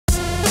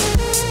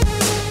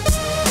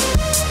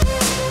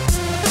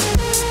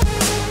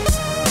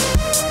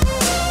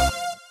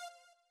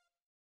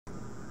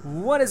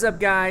What is up,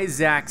 guys?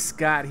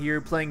 ZackScott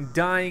here playing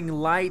Dying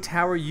Light.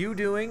 How are you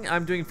doing?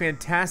 I'm doing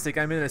fantastic.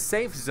 I'm in a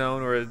safe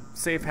zone or a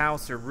safe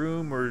house or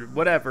room or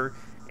whatever.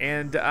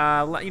 And,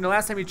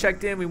 last time we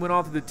checked in, we went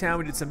all through the town,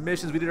 we did some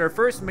missions. We did our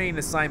first main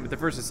assignment, the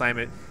first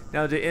assignment.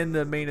 Now to end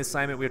the main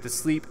assignment, we have to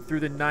sleep through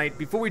the night.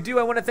 Before we do,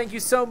 I want to thank you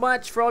so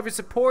much for all of your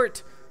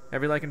support.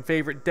 Every like and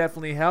favorite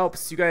definitely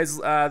helps. You guys,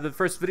 the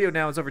first video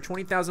now is over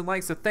 20,000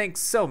 likes, so thanks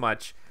so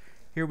much.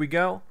 Here we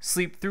go.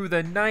 Sleep through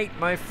the night,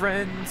 my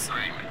friends.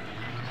 Green,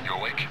 you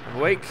awake? I'm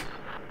awake.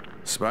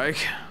 Spike,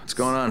 what's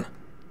going on?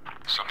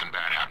 Something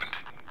bad happened.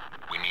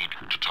 We need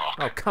to talk.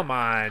 Oh, come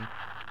on.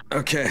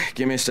 Okay,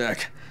 give me a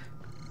sec.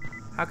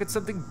 How could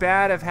something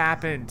bad have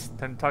happened?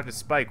 Time to talk to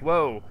Spike.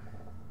 Whoa.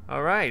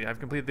 Alright, I've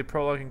completed the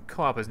prologue and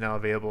co-op is now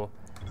available.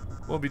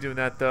 Won't be doing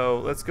that though.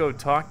 Let's go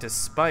talk to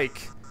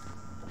Spike.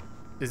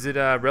 Is it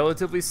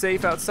relatively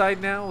safe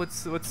outside now?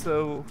 What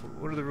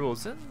are the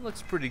rules? It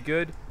looks pretty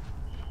good.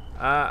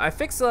 I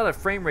fixed a lot of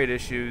frame rate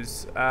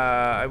issues.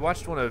 I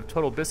watched one of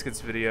Total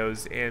Biscuit's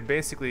videos, and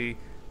basically,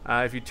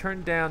 if you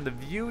turn down the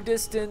view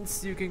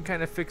distance, you can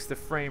kind of fix the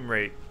frame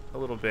rate a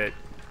little bit.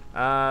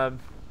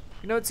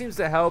 You know, it seems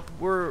to help.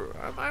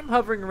 I'm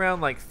hovering around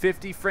like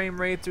 50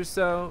 frame rates or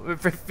so.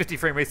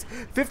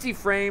 50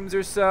 frames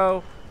or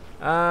so.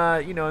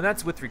 You know, and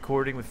that's with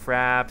recording with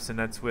fraps, and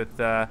that's with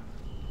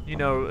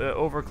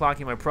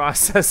overclocking my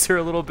processor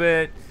a little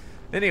bit.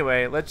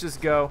 Anyway, let's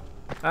just go.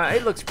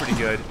 It looks pretty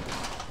good.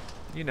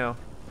 You know,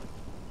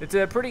 it's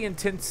a pretty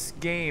intense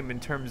game in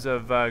terms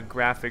of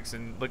graphics,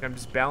 and look, I'm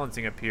just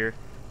balancing up here.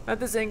 At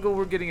this angle,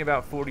 we're getting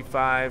about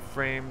 45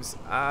 frames.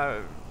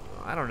 I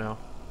don't know.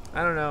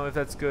 I don't know if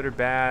that's good or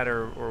bad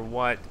or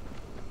what.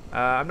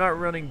 I'm not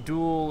running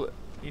dual,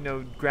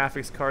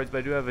 graphics cards, but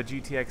I do have a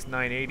GTX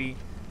 980.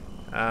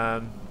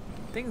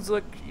 Things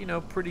look,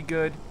 pretty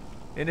good.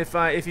 And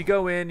if you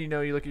go in, you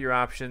look at your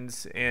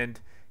options, and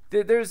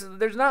there's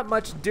not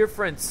much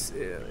difference.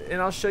 And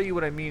I'll show you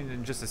what I mean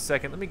in just a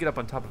second. Let me get up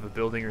on top of a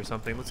building or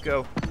something. Let's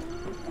go.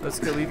 Let's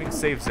go. Leaving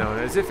safe zone,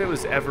 as if it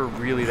was ever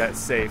really that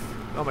safe.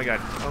 Oh my god.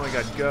 Oh my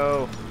god.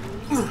 Go.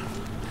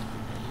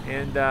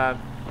 And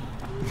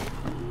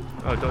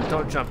oh,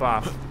 don't jump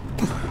off.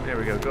 There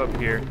we go. Go up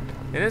here.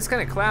 And it's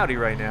kind of cloudy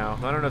right now.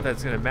 I don't know if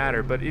that's going to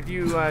matter, but if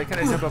you kind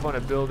of jump up on a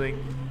building,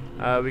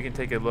 we can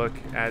take a look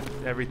at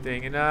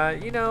everything. And,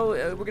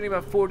 we're getting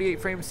about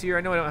 48 frames here.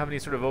 I know I don't have any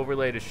sort of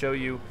overlay to show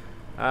you.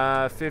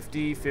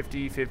 50,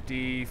 50,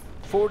 50,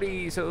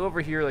 40. So over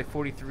here, like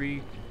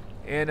 43.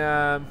 And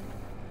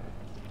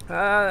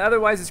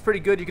otherwise, it's pretty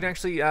good. You can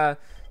actually, the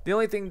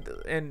only thing,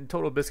 and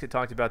Total Biscuit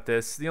talked about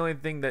this, the only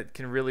thing that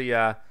can really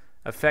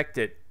affect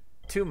it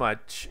too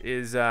much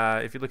is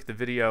if you look at the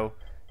video,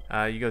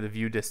 you go to the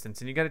view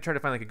distance, and you got to try to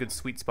find like a good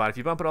sweet spot. If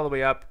you bump it all the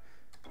way up,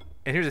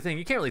 and here's the thing,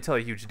 you can't really tell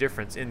a huge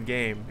difference in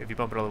game if you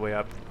bump it all the way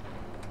up,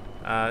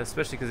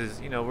 especially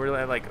because we're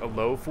at like a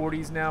low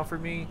 40s now for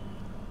me.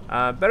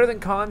 Better than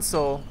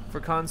console. For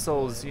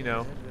consoles,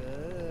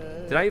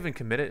 did I even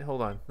commit it?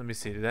 Hold on, let me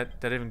see. Did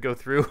that even go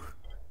through?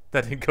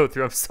 That didn't go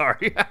through. I'm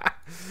sorry.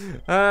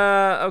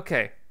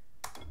 Okay,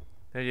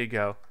 there you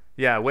go.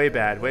 Yeah, way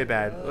bad,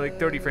 like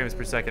 30 frames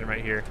per second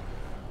right here.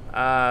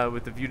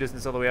 With the view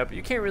distance all the way up.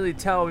 You can't really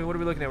tell. I mean, what are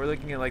we looking at? We're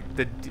looking at like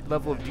the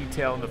level of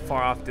detail in the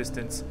far off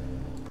distance.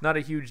 Not a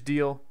huge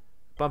deal.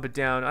 Bump it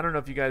down. I don't know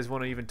if you guys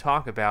want to even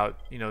talk about,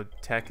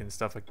 tech and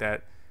stuff like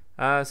that.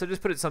 So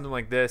just put it something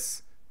like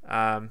this.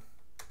 Be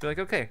like,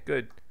 okay,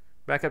 good.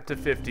 Back up to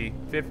 50.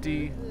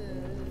 50.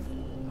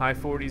 High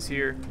 40s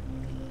here.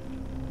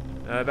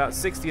 About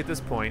 60 at this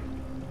point.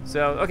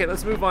 So, okay,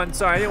 let's move on.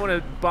 Sorry, I didn't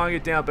want to bog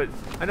it down, but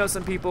I know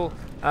some people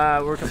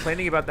were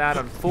complaining about that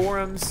on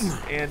forums,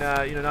 and,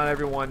 not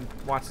everyone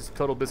watches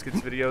Total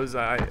Biscuit's videos.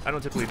 I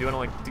don't typically do. I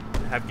don't like to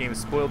have games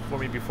spoiled for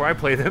me before I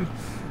play them.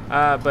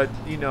 But,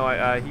 he and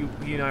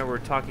I were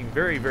talking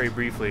very, very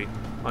briefly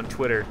on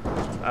Twitter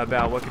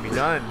about what can be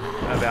done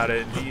about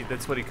it.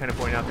 That's what he kind of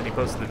pointed out that he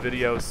posted the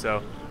video,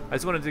 so I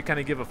just wanted to kind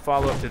of give a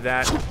follow-up to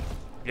that.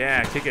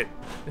 Yeah, kick it.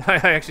 I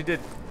actually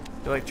did.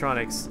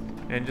 Electronics.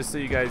 And just so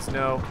you guys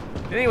know.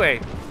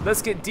 Anyway,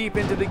 let's get deep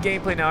into the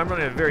gameplay now. I'm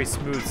running a very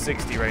smooth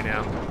 60 right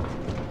now.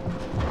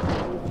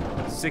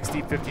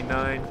 60,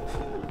 59.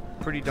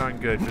 Pretty darn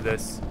good for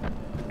this.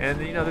 And,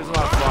 there's a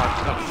lot of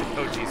fog. Oh, shit.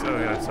 Oh, jeez. Oh,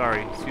 yeah.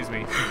 Sorry. Excuse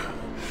me.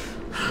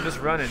 I'm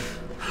just running.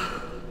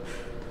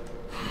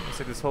 Looks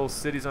like this whole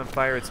city's on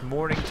fire. It's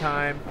morning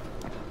time.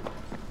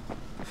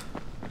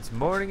 It's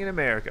morning in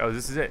America. Oh,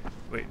 this is it.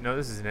 Wait, no,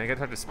 this isn't it. I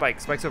gotta talk to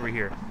Spike. Spike's over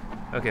here.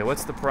 Okay,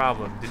 what's the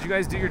problem? Did you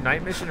guys do your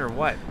night mission or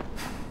what?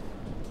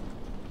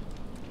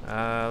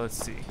 Let's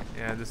see.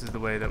 Yeah, this is the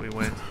way that we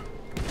went.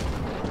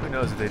 Who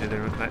knows if they did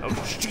their night? Oh,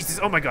 Jesus!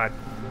 Oh my God!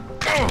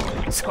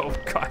 Oh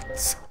God!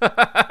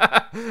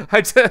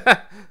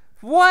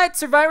 What?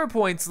 Survivor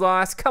points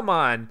lost? Come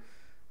on.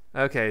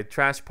 Okay,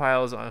 trash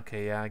piles.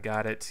 Okay, yeah, I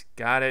got it.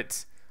 Got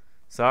it.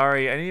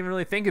 Sorry, I didn't even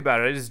really think about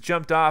it. I just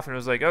jumped off and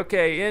was like,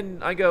 okay,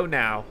 in I go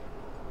now.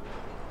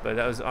 But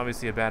that was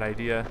obviously a bad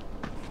idea.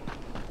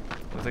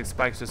 Looks like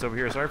Spike's just over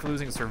here. Sorry for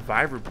losing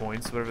survivor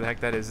points, whatever the heck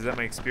that is. Is that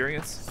my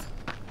experience?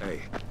 Hey,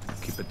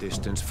 Keep a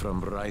distance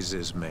from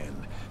Rise's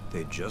men.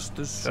 They just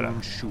as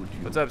soon shoot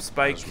you. What's up,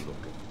 Spike? as look.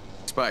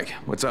 Spike,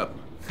 what's up?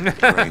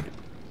 Crane,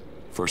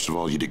 first of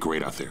all, you did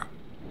great out there.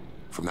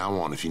 From now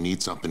on, if you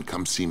need something,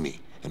 come see me.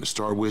 And to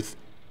start with,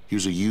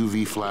 here's a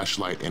UV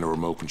flashlight and a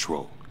remote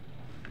control.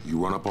 You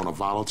run up on a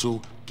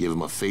volatile, give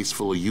him a face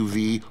full of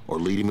UV, or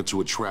lead him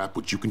into a trap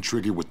which you can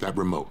trigger with that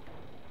remote.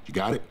 You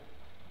got it?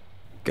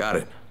 Got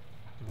it.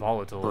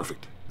 Volatile.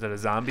 Perfect. Is that a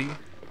zombie?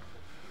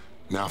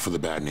 Now for the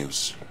bad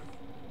news.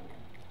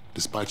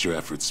 Despite your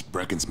efforts,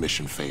 Brecken's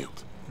mission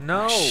failed.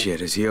 No.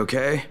 Shit, is he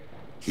okay?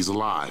 He's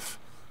alive,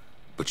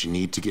 but you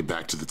need to get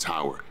back to the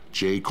tower.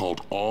 Jade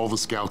called all the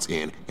scouts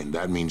in, and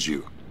that means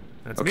you.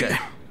 That's Okay. me.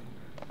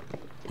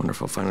 Wonder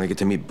if I'll finally get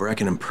to meet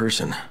Brecken in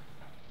person.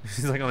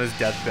 He's like on his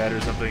deathbed or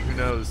something. Who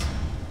knows?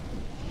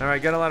 All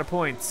right, got a lot of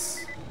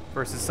points.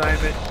 First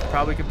assignment,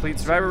 probably complete.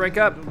 Survivor rank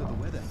up.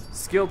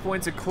 Skill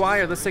points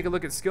acquired. Let's take a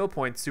look at skill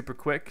points super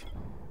quick.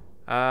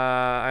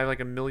 I have like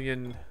 1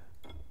 million.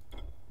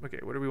 Okay,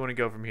 where do we want to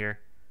go from here?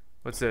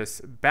 What's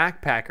this?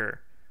 Backpacker.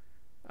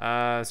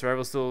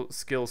 Survival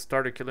skill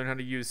starter kit. Learn how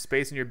to use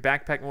space in your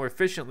backpack more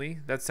efficiently.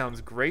 That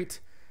sounds great.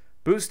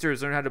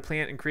 Boosters. Learn how to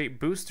plant and create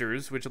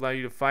boosters, which allow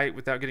you to fight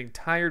without getting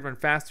tired, run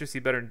faster, see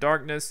better in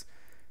darkness.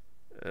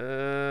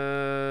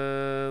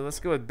 Let's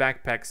go with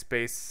backpack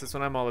space. That's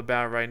what I'm all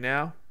about right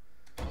now.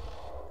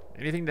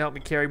 Anything to help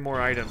me carry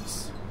more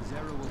items.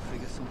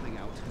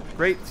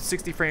 Great.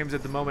 60 frames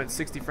at the moment.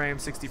 60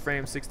 frames, 60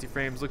 frames, 60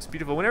 frames. Looks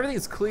beautiful. When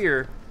everything's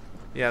clear.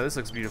 Yeah, this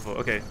looks beautiful.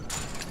 Okay.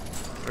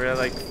 We're at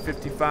like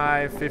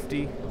 55,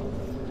 50.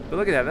 But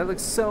look at that. That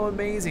looks so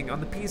amazing.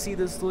 On the PC,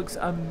 this looks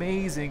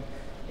amazing.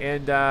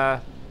 And yeah,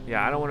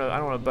 I don't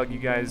want to bug you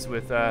guys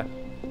with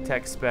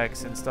tech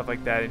specs and stuff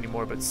like that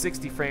anymore. But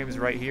 60 frames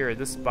right here at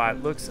this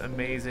spot looks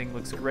amazing.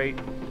 Looks great.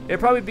 It'd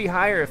probably be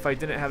higher if I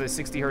didn't have a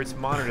 60 hertz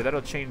monitor.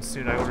 That'll change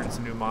soon. I ordered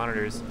some new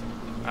monitors.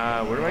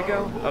 Where do I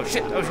go? Oh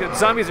shit! Oh shit!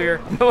 Zombies are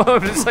here.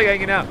 I'm just like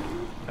hanging out.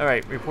 All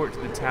right, report to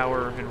the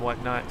tower and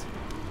whatnot.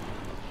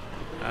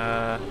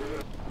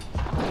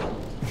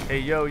 Hey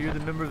yo, you're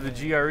the member of the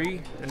GRE?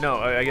 No,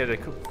 I got to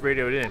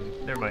radio it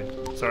in. Never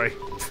mind. Sorry.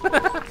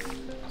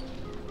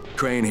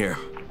 Crane here.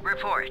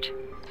 Report.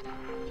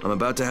 I'm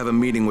about to have a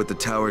meeting with the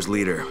tower's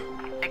leader.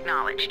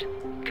 Acknowledged.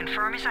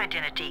 Confirm his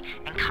identity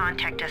and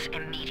contact us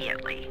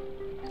immediately.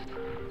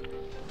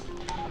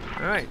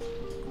 All right.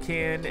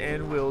 Can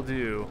and will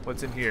do.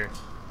 What's in here?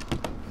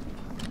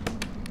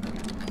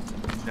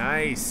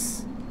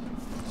 Nice.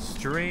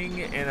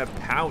 String and a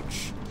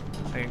pouch.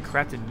 I can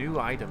craft a new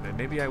item, and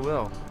maybe I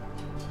will.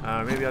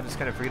 Maybe I'll just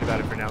kind of forget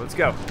about it for now. Let's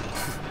go.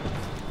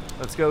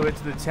 Let's go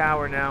into the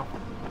tower now.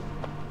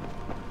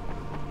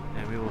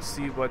 And we will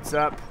see what's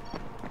up.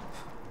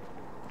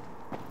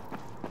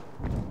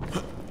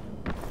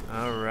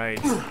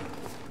 Alright.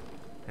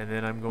 And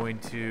then I'm going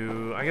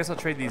to... I guess I'll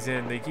trade these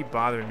in. They keep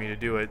bothering me to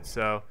do it,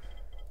 so...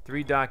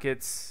 3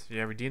 dockets.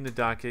 Yeah, redeem the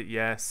docket.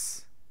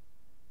 Yes.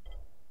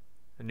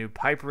 A new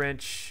pipe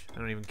wrench. I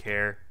don't even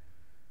care.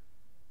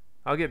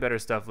 I'll get better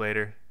stuff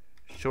later.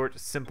 Short,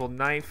 simple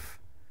knife.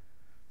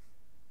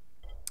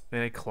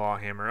 And a claw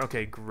hammer.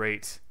 Okay,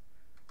 great.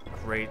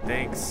 Great,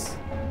 thanks.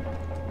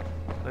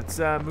 Let's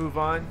move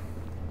on.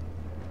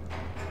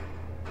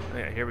 Oh,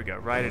 yeah, here we go.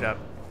 Ride it up.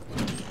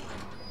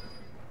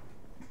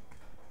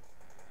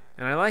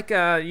 And I like,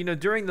 you know,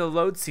 during the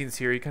load scenes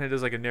here, he kind of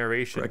does like a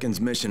narration.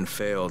 Brecken's mission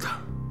failed.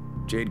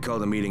 Jade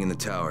called a meeting in the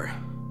tower.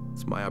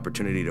 It's my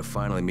opportunity to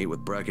finally meet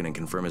with Brecken and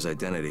confirm his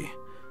identity.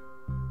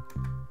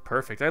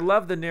 Perfect. I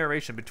love the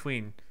narration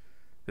between.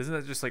 Isn't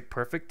that just like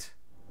perfect?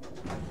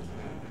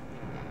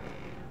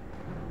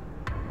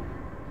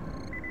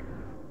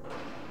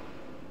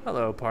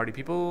 Hello, party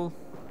people.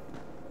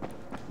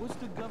 What's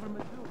the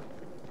government doing?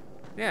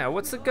 Yeah,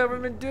 what's the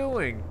government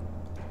doing?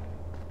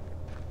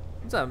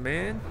 What's up,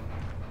 man?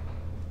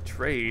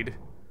 Trade.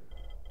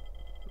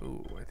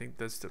 Ooh, I think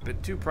that's a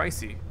bit too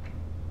pricey.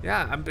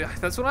 Yeah,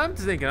 that's what I'm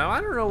thinking. I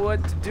don't know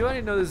what to do. I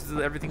didn't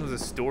know everything was a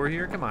store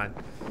here. Come on.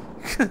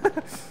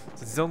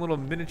 It's its own little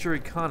miniature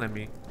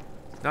economy.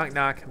 Knock,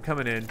 knock. I'm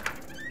coming in.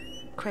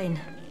 Crane.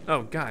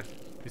 Oh, God.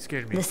 You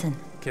scared me. Listen.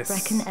 Kiss.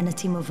 Brecken and a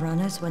team of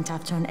runners went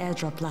after an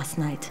airdrop last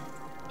night.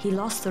 He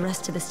lost the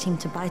rest of his team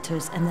to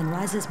biters, and then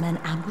Rise's men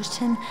ambushed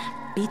him,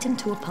 beat him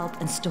to a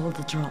pulp, and stole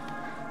the drop.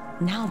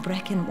 Now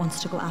Brecken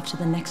wants to go after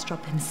the next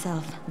drop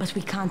himself, but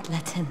we can't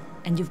let him,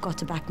 and you've got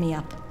to back me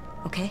up,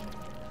 okay?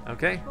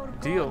 Okay,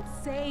 deal. For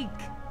God's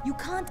sake, you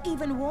can't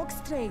even walk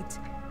straight.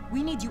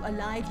 We need you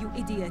alive, you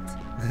idiot.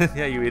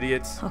 Yeah, you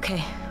idiots.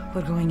 Okay,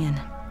 we're going in.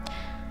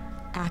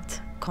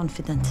 Act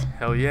confident.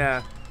 Hell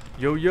yeah.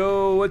 Yo,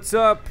 yo, what's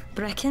up?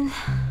 Brecken?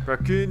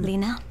 Brecken?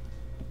 Lena?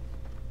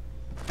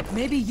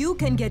 Maybe you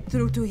can get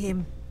through to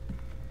him.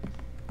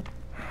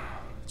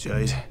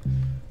 Jade,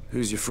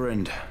 who's your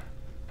friend?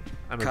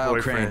 I'm a Kyle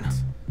boyfriend. Crane.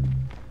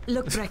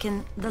 Look,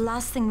 Brecken, the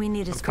last thing we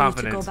need is I'm for you to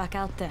confident. go back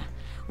out there.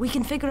 We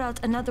can figure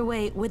out another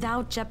way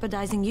without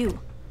jeopardizing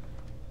you.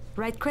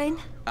 Right, Crane?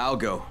 I'll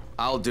go.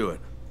 I'll do it.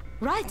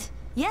 Right.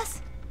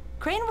 Yes.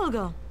 Crane will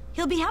go.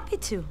 He'll be happy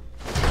to.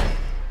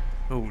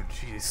 Oh,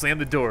 geez. Slam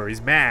the door.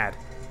 He's mad.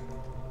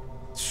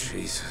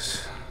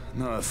 Jesus.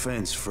 No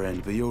offense,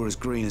 friend, but you're as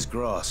green as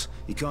grass.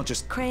 You can't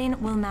just... Crane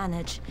will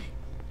manage.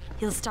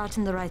 He'll start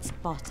in the right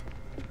spot.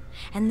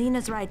 And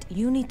Lena's right,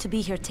 you need to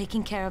be here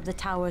taking care of the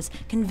towers,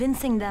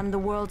 convincing them the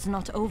world's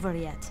not over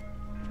yet.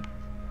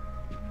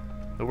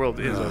 The world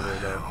is over,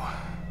 though.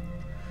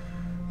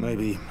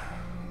 Maybe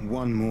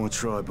one more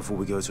try before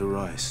we go to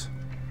Rice.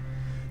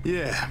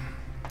 Yeah,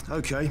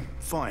 okay,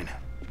 fine.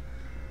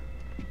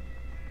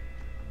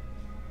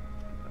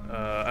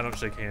 I don't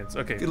shake hands.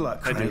 Okay. Good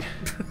luck, Crane.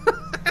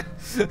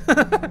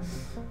 I do.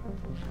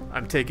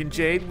 I'm taking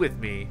Jade with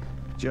me.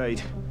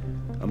 Jade,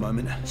 a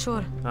moment.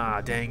 Sure.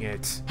 Ah, dang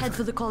it. Head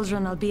for the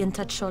cauldron, I'll be in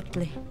touch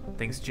shortly.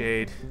 Thanks,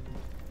 Jade.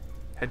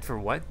 Head for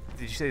what?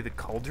 Did you say the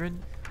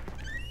cauldron?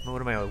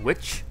 What am I, a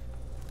witch?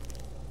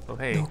 Oh,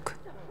 hey. Look,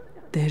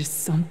 there's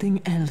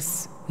something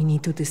else we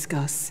need to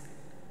discuss.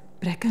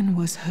 Brecken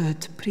was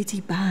hurt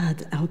pretty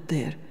bad out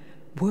there.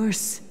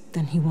 Worse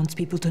than he wants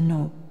people to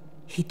know.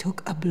 He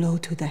took a blow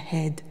to the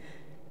head.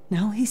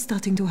 Now he's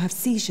starting to have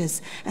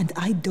seizures, and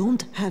I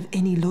don't have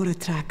any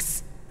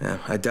Loratrax. Yeah,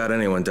 I doubt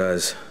anyone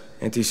does.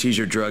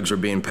 Anti-seizure drugs were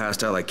being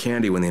passed out like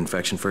candy when the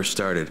infection first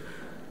started.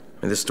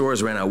 And the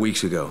stores ran out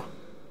weeks ago.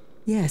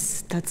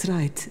 Yes, that's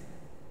right.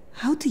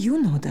 How do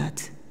you know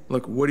that?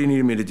 Look, what do you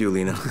need me to do,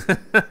 Lena?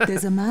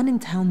 There's a man in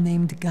town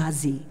named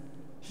Ghazi.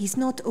 He's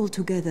not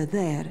altogether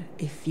there,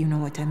 if you know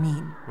what I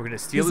mean. We're gonna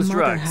steal his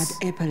drugs. His mother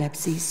had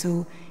epilepsy,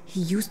 so he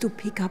used to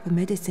pick up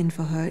medicine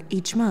for her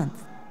each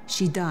month.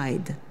 She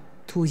died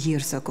 2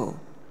 years ago,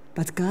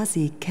 but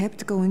Ghazi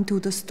kept going to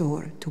the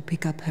store to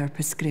pick up her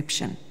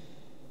prescription.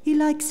 He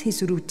likes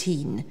his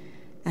routine,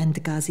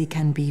 and Ghazi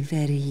can be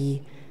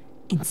very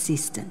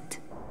insistent.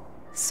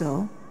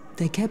 So,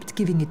 they kept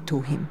giving it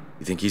to him.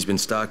 You think he's been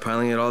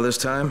stockpiling it all this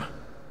time?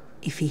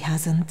 If he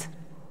hasn't,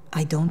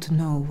 I don't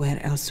know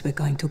where else we're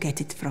going to get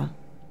it from.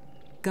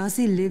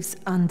 Ghazi lives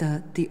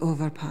under the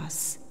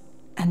overpass.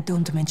 And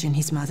don't mention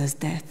his mother's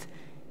death.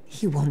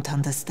 He won't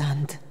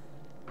understand.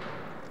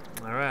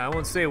 Alright, I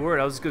won't say a word.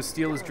 I'll just go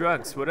steal his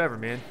drugs. Whatever,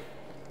 man.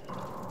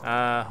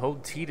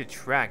 Hold T to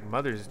track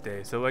Mother's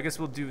Day. So I guess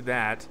we'll do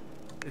that.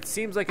 It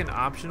seems like an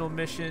optional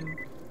mission,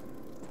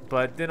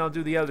 but then I'll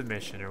do the other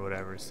mission or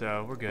whatever.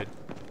 So we're good.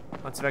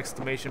 Lots of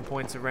exclamation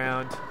points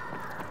around.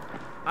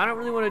 I don't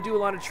really want to do a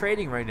lot of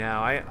trading right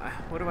now.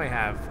 What do I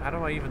have? How do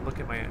I even look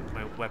at my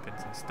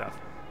weapons and stuff?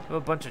 I have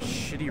a bunch of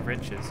shitty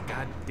wrenches.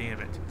 God damn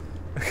it.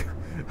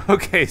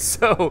 Okay,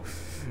 so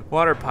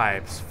water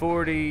pipes,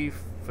 40,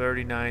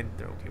 39,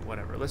 okay,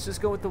 whatever. Let's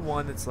just go with the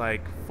one that's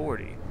like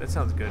 40. That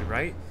sounds good,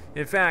 right?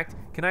 In fact,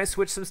 can I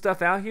switch some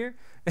stuff out here?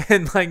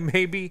 And like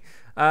maybe,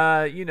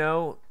 you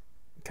know,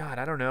 God,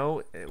 I don't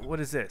know. What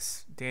is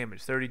this?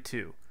 Damage,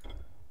 32.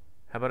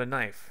 How about a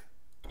knife?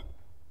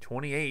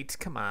 28,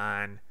 come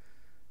on.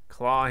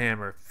 Claw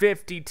hammer,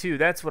 52.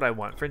 That's what I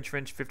want. French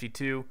wrench,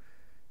 52.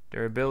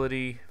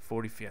 Durability,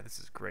 40. Yeah, this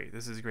is great.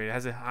 This is great. It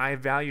has a high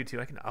value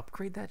too. I can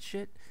upgrade that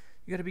shit.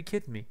 You gotta be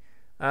kidding me.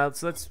 So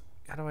let's.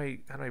 How do I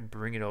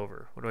bring it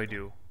over? What do I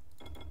do?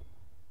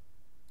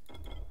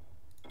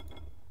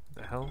 What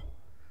the hell?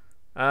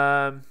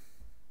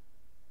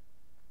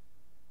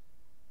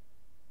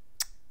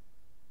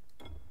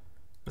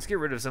 Let's get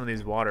rid of some of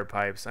these water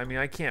pipes. I mean,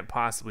 I can't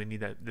possibly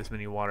need this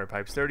many water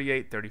pipes.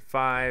 38,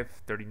 35,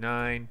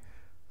 39,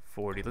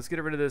 40. Let's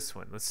get rid of this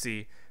one. Let's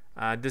see.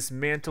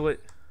 Dismantle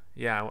it.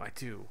 Yeah, I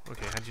do.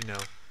 Okay, how'd you know?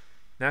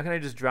 Now can I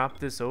just drop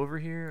this over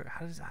here?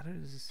 How does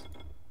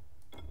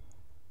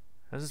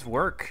this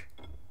work?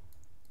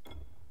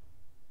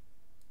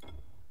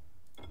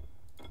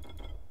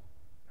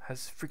 How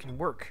does this freaking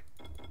work?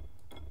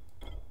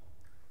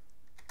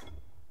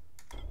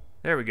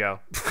 There we go.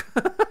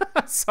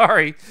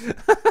 Sorry.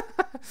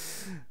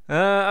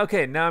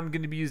 Okay, now I'm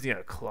going to be using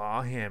a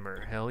claw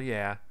hammer. Hell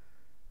yeah.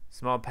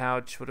 Small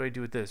pouch. What do I do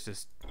with this?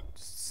 Just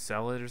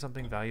sell it or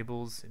something?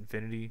 Valuables,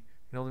 infinity.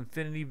 You know,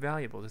 infinity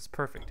valuable. This is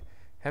perfect.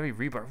 Heavy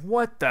rebar.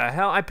 What the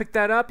hell? I picked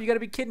that up? You got to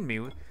be kidding me.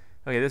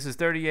 Okay, this is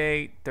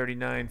 38,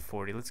 39,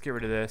 40. Let's get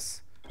rid of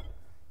this.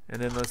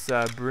 And then let's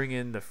bring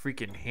in the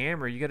freaking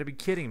hammer. You got to be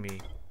kidding me.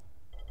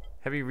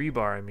 Heavy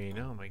rebar, I mean.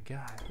 Oh my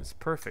god. This is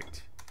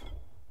perfect.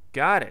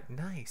 Got it.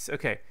 Nice.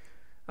 Okay.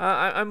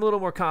 I'm a little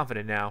more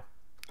confident now.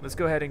 Let's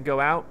go ahead and go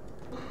out.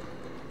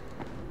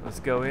 Let's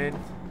go in.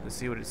 Let's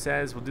see what it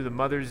says. We'll do the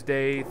Mother's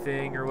Day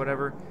thing or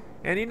whatever.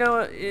 And you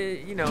know,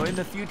 in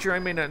the future, I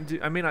may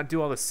not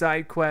do all the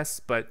side quests,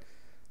 but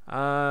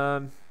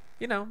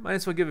you know, might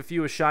as well give a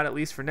few a shot at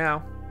least for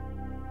now.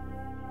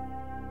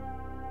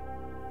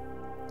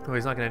 Oh,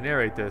 he's not going to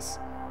narrate this.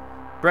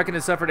 Brecken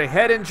has suffered a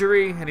head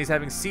injury and he's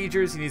having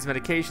seizures. He needs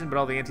medication, but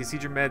all the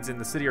anti-seizure meds in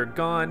the city are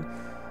gone.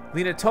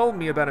 Lena told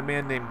me about a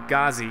man named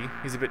Ghazi.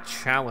 He's a bit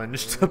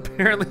challenged,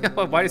 apparently.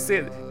 Why do I say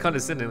it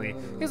condescendingly?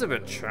 He's a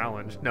bit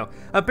challenged. No.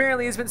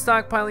 Apparently he's been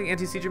stockpiling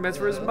anti-seizure meds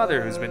for his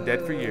mother, who's been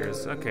dead for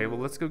years. Okay, well,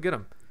 let's go get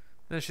him.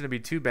 That shouldn't be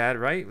too bad,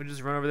 right? We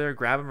just run over there,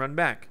 grab him, run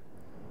back.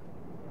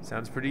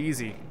 Sounds pretty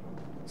easy.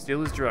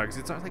 Steal his drugs.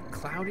 It's like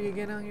cloudy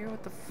again out here?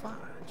 What the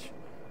fudge?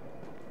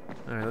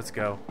 Alright, let's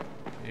go.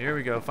 Here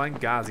we go. Find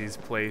Ghazi's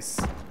place.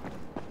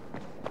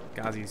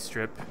 Ghazi's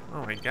strip.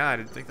 Oh my god.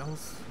 It's like the whole...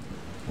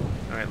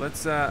 Alright,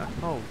 let's,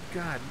 oh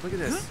god, look at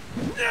this.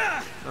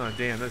 Oh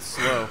damn, that's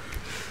slow.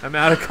 I'm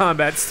out of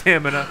combat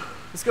stamina.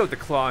 Let's go with the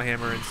claw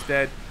hammer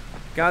instead.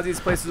 Ghazi's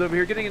place is over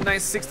here, getting a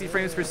nice 60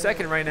 frames per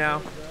second right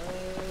now.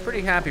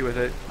 Pretty happy with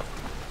it.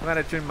 Glad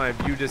I turned my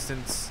view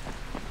distance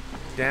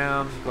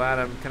down. Glad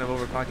I'm kind of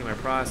overclocking my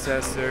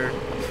processor.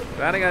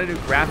 Glad I got a new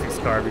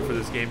graphics card before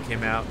this game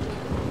came out.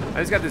 I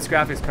just got this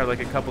graphics card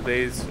like a couple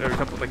days, or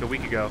like a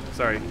week ago,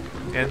 sorry.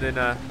 And then,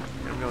 I'm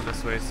going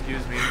this way,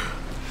 excuse me.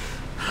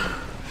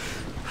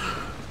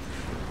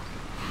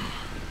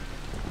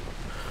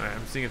 Alright,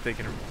 I'm seeing if they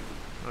can,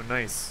 oh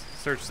nice,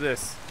 search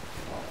this.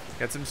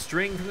 Got some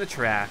string from the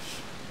trash.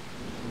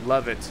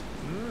 Love it.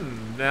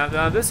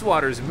 Now this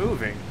water's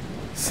moving.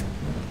 So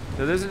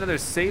there's another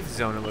safe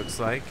zone it looks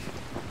like.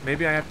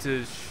 Maybe I have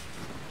to,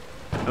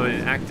 oh,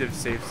 an active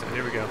safe zone,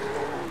 here we go.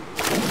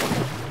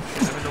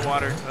 I'm in the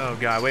water. Oh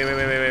god, wait,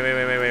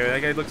 that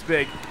guy looks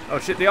big. Oh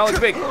shit, they all look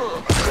big.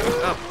 Oh,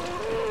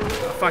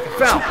 fuck, I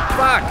fell,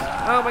 fuck.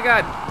 Oh my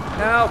god,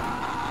 help.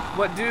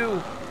 What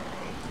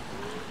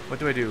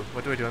do I do?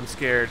 I'm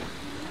scared.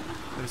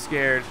 I'm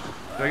scared.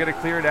 Do I gotta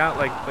clear it out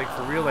like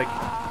for real, like?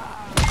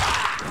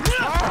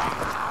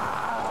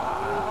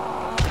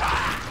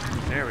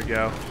 There we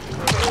go.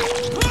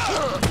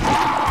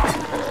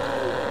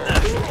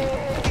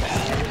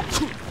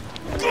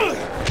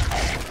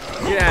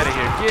 Get out of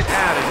here, get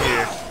out of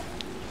here.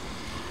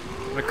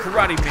 I'm a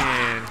karate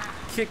man.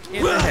 Kick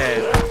in the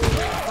head.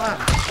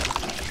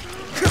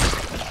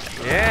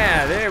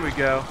 Yeah, there we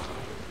go.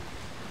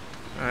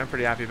 Alright, I'm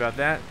pretty happy about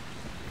that.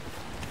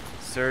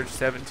 Surge,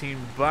 17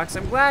 bucks.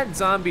 I'm glad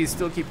zombies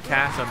still keep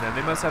cash on them.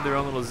 They must have their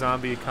own little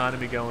zombie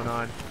economy going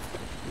on.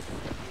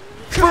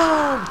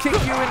 Boom! Kick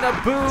you in the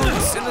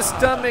boobs, in the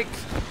stomach.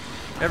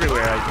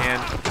 Everywhere I can.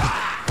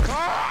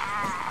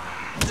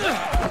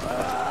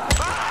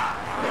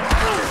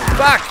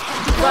 Fuck!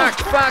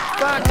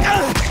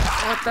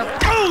 What the?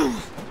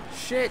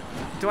 Shit.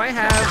 Do I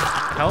have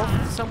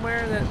health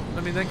somewhere? That,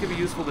 I mean, that could be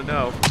useful to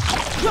know.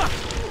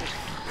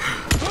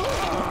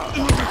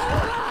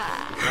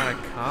 Not a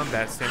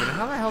combat stamina.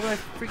 How the hell do I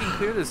freaking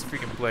clear this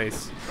freaking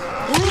place?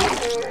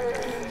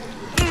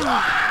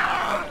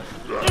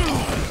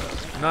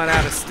 Not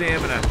out of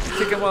stamina.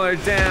 Kick them while they're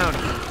down.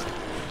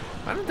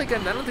 I don't think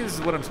this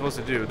is what I'm supposed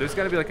to do. There's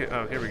got to be like a,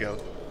 oh, here we go.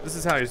 This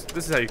is how you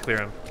clear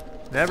them.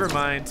 Never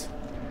mind.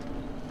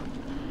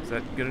 Is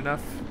that good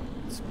enough?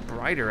 It's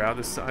brighter out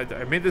this side.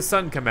 I made the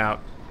sun come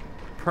out.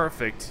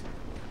 Perfect.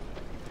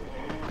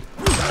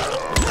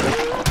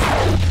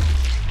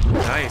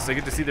 Nice. I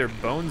get to see their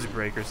bones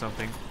break or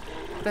something.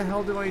 What the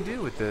hell do I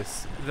do with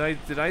this?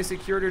 Did I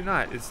secure it or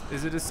not? Is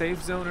it a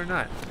safe zone or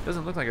not? It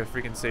doesn't look like a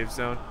freaking safe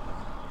zone.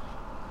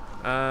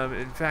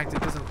 In fact,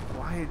 it doesn't.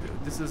 Why?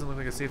 This doesn't look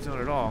like a safe zone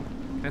at all.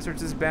 Can I search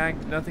this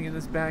bag? Nothing in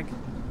this bag.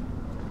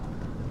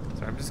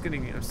 Sorry, I'm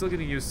still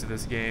getting used to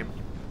this game.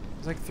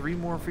 There's like 3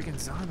 more freaking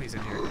zombies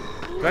in here.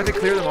 Do I have to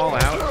clear them all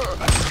out?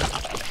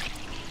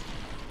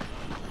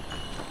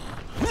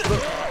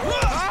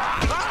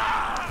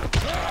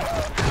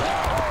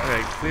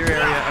 Okay, clear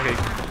area. Okay,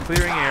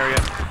 clearing area.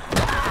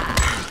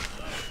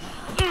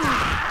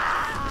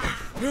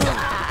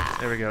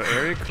 There we go.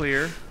 Area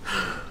clear.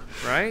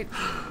 Right?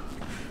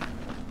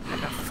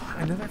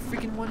 Another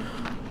freaking one.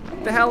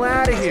 Get the hell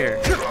out of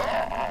here.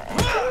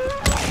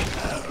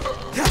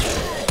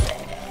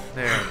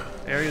 There.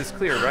 Area's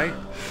clear, right?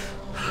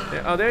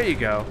 There, oh, there you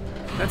go.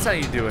 That's how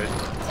you do it.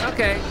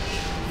 Okay.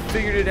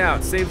 Figured it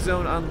out. Safe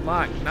zone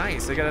unlocked.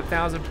 Nice. I got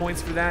 1,000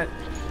 points for that.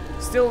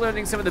 Still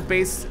learning some of the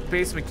base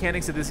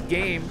mechanics of this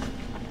game.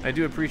 I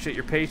do appreciate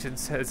your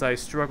patience as I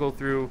struggle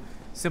through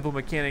simple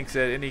mechanics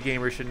that any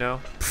gamer should know.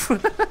 Do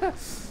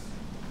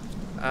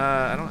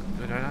I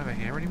not have a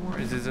hammer anymore?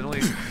 Is it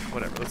only...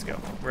 Whatever, let's go.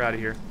 We're out of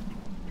here.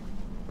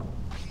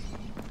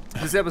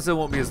 This episode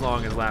won't be as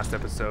long as last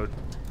episode.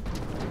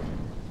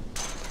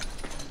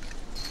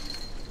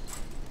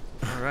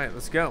 Alright,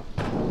 let's go.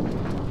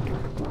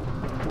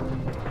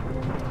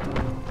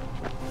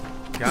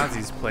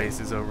 Ghazi's place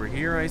is over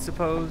here, I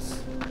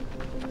suppose.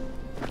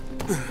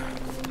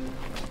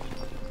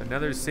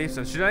 Another safe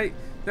zone. Should I...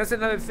 That's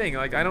another thing.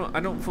 Like, I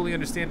don't fully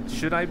understand.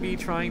 Should I be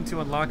trying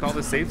to unlock all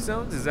the safe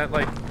zones? Is that,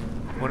 like...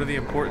 one of the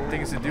important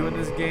things to do in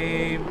this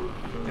game?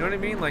 You know what I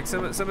mean? Like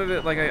some of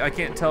it, like I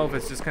can't tell if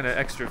it's just kind of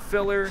extra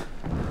filler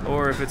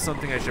or if it's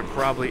something I should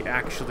probably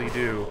actually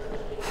do.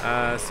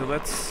 So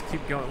let's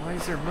keep going. Why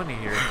is there money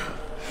here?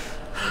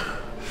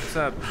 What's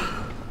up?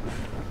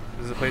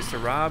 Is this a place to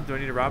rob? Do I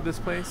need to rob this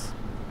place?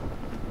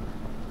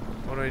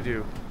 What do I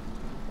do?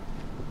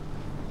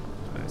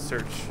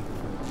 Search.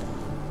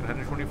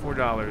 $124.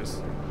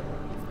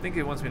 I think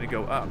it wants me to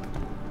go up.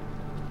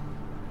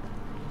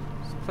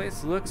 This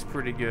place looks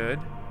pretty good.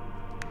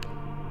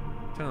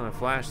 Turn on the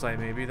flashlight,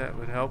 maybe that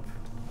would help.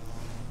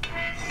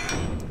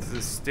 Is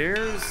this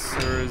stairs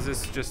or is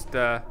this just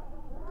nope,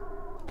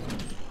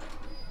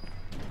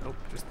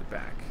 just the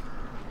back.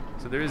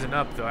 So there is an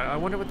up though. I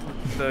wonder what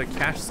the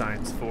cash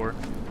sign's for.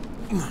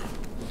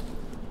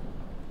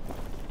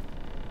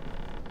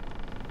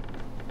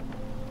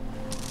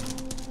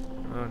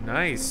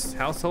 nice.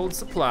 Household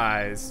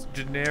supplies.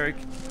 Generic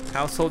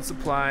household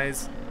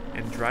supplies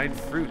and dried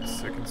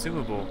fruits are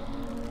consumable.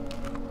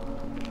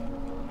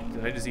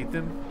 Did I just eat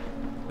them?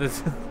 I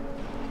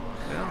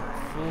don't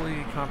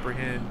fully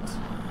comprehend.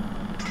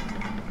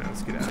 Alright,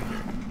 let's get out of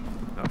here.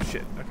 Oh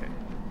shit, okay.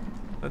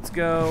 Let's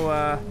go,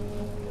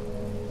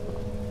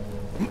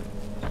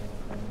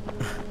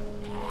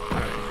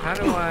 Alright, how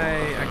do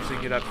I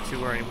actually get up to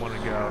where I want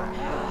to go?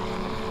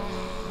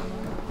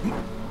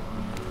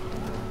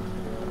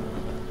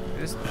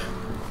 Just...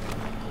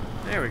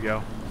 There we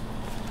go.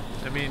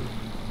 I mean...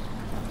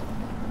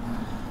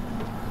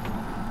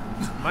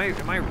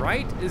 Am I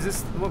right? Is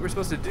this what we're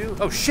supposed to do?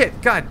 Oh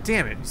shit! God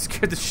damn it! You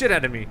scared the shit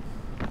out of me.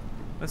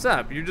 What's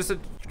up? You're just a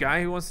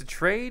guy who wants to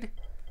trade?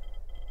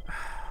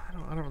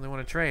 I don't really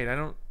want to trade. I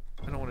don't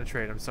want to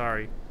trade. I'm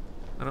sorry.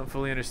 I don't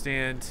fully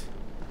understand.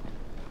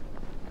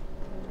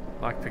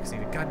 Lockpicks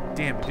needed. God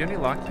damn it! Do you have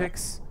any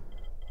lockpicks?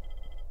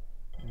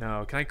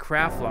 No. Can I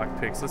craft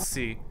lockpicks? Let's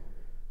see.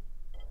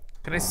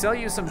 Can I sell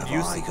you some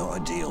use? I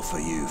got a deal for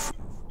you.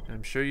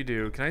 I'm sure you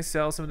do. Can I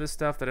sell some of this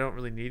stuff that I don't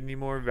really need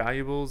anymore?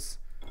 Valuables.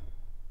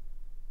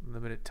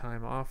 Limited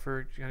time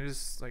offer. Can I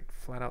just like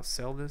flat out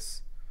sell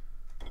this?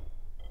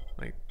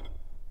 Like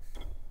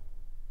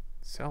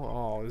sell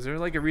all. Is there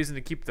like a reason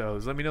to keep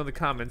those? Let me know in the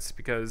comments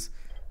because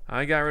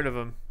I got rid of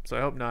them, so I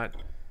hope not.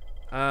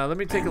 Let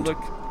me take a look.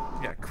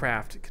 Yeah,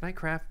 craft. Can I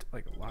craft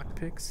like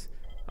lockpicks?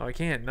 Oh, I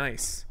can.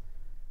 Nice.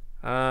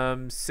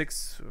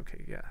 6.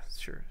 Okay, yeah,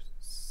 sure.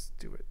 Let's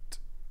do it.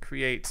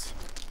 Create.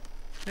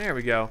 There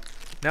we go.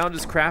 Now I'll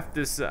just craft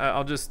this.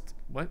 I'll just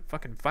what?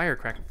 Fucking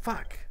firecracker.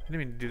 Fuck. I didn't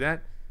mean to do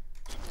that.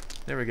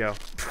 There we go.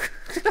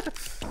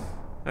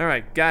 All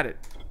right, got it.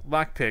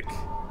 Lockpick.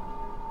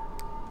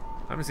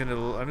 I'm just gonna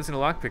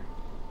lockpick.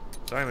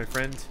 Sorry, my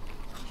friend.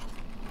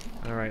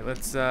 All right,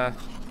 let's.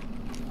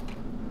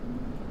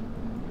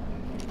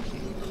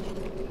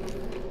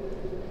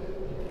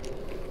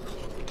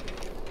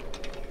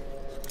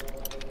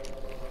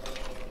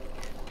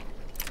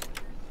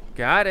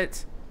 Got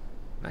it.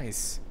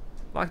 Nice.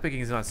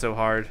 Lockpicking is not so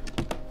hard.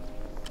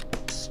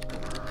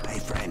 Hey,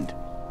 friend,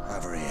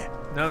 over here.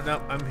 No,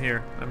 I'm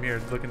here. I'm here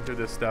looking through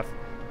this stuff.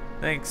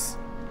 Thanks.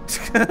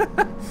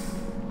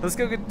 Let's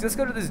go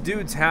to this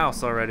dude's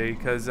house already,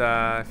 cause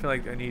I feel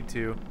like I need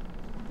to.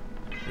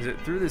 Is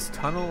it through this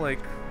tunnel? Like,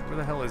 where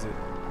the hell is it?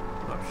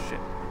 Oh shit.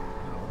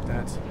 Oh,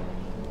 that.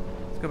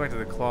 Let's go back to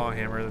the claw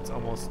hammer. That's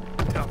almost.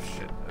 Oh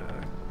shit.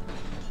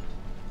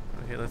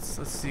 Okay, let's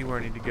see where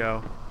I need to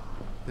go.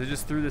 Is it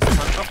just through this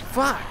tunnel? Oh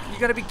fuck! You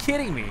gotta be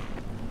kidding me.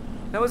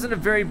 That wasn't a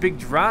very big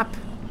drop.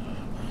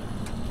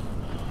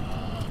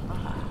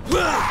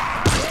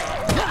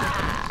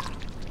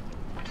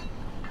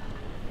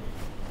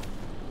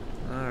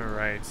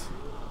 Alright.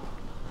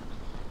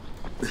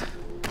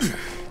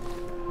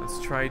 Let's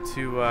try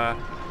to,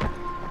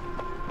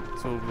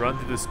 so we'll run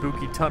through the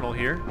spooky tunnel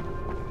here.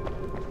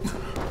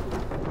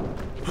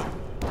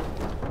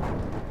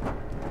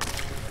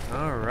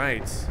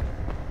 Alright.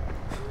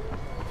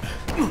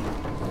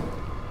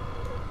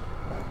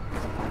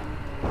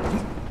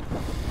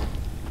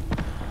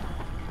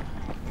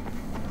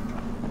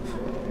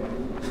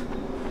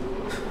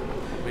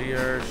 We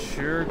are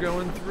sure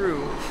going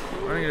through.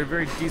 Running at a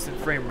very decent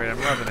frame rate. I'm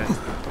loving it.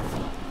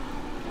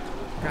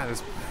 God,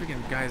 this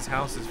freaking guy's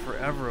house is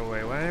forever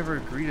away. Why did I ever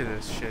agree to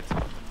this shit?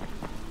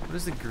 What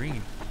is the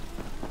green?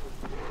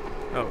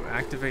 Oh,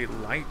 activate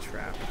light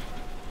trap.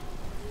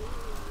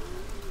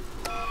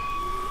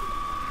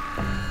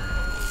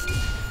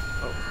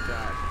 Oh,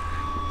 God.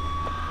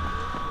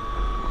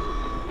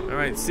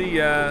 Alright, see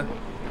ya.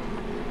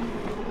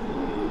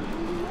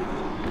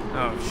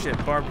 Oh, shit.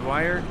 Barbed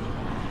wire?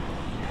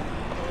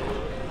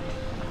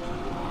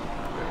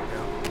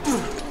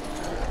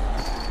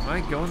 Am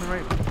I going the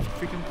right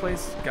freaking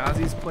place?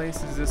 Ghazi's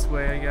place is this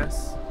way, I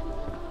guess.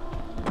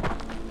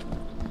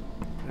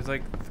 There's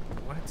like,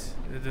 what?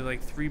 Are there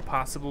like 3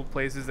 possible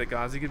places that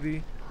Ghazi could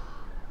be?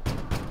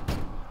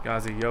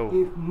 Ghazi, yo.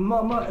 If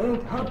Mama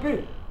ain't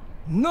happy,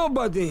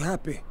 nobody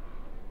happy.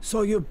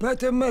 So you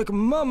better make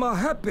Mama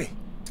happy.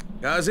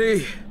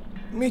 Ghazi?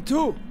 Me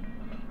too.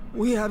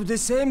 We have the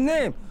same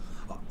name.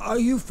 Are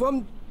you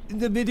from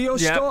the video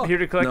store? Yeah, here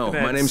to collect No, the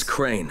meds. my name's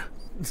Crane.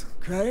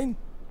 Crane?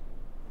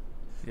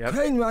 Yep.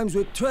 Crane rhymes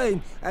with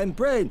train, and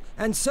brain,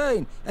 and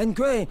sane, and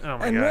grain,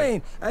 and God.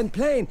 rain, and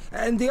plane,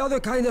 and the other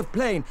kind of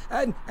plane,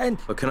 and...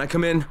 But can I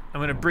come in?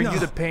 I'm gonna bring you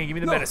the pain. Give me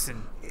the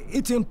medicine.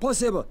 It's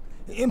impossible.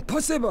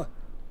 Impossible.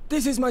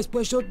 This is my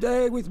special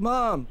day with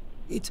Mom.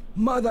 It's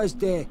Mother's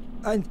Day,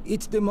 and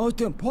it's the most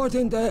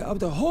important day of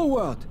the whole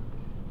world.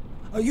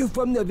 Are you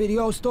from the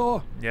video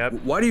store? Yep.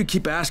 Why do you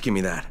keep asking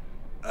me that?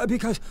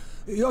 Because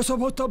you're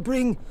supposed to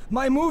bring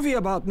my movie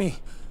about me.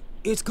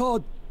 It's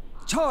called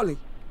Charlie.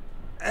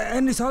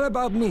 And it's all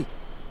about me.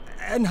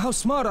 And how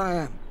smart I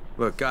am.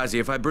 Look, Ghazi,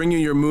 if I bring you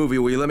your movie,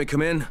 will you let me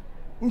come in?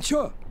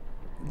 Sure.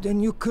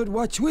 Then you could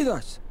watch with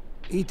us.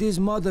 It is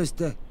Mother's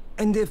Day.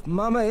 And if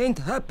Mama ain't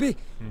happy,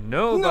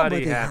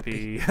 nobody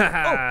happy.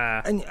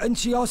 Oh, and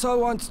she also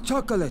wants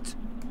chocolate.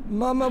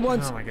 Mama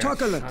wants Oh my God,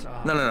 chocolate. shut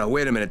up. No,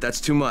 wait a minute. That's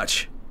too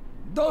much.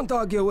 Don't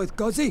argue with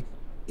Guzzy.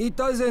 It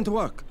doesn't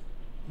work.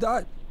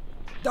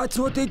 That's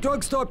what the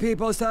drugstore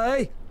people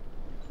say.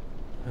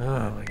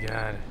 Oh my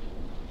God.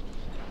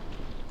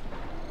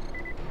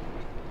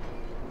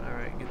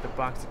 Alright, get the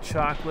box of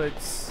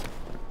chocolates.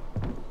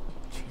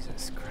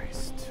 Jesus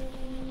Christ.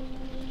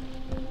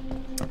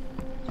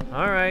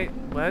 Alright,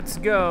 let's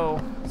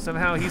go.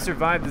 Somehow he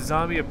survived the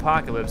zombie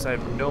apocalypse. I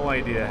have no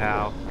idea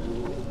how.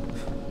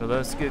 But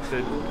let's get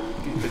the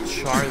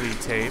Charlie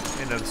tape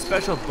and a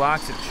special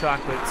box of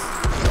chocolates.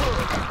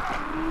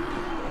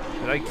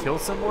 Did I kill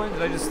someone?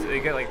 Did I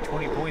got like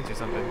 20 points or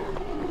something?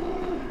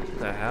 What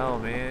the hell,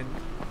 man?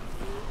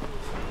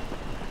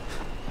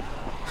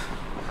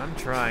 I'm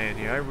trying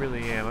here, I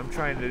really am. I'm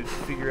trying to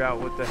figure out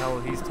what the hell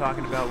he's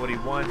talking about, what he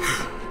wants.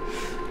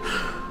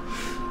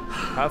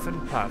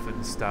 Puff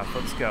and stuff.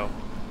 Let's go.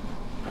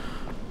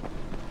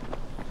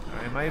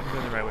 Alright, am I even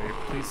going the right way?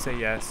 Please say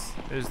yes.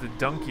 There's the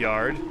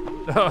dunkyard.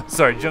 Oh,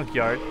 sorry,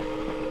 junkyard.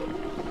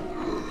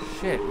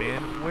 Shit,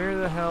 man. Where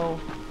the hell?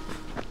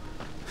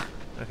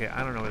 Okay,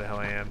 I don't know where the hell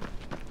I am.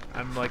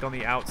 I'm like on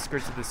the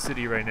outskirts of the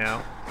city right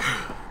now.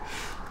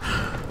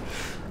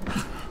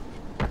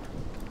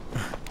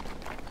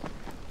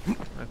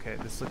 Okay,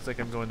 this looks like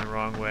I'm going the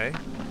wrong way.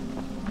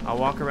 I'll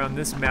walk around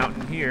this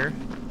mountain here.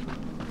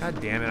 God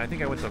damn it, I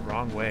think I went the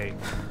wrong way.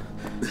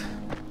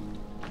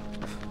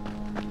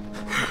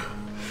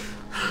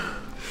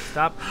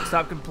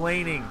 Stop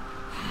complaining.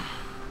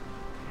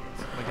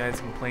 My guy's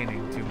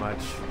complaining too much.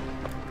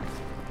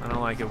 I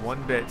don't like it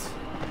one bit. I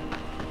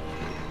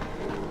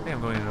think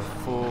I'm going in a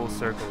full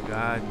circle,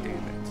 god damn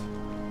it.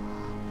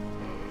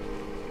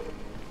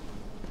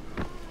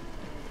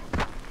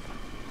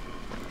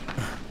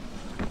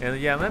 And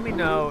yeah, let me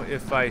know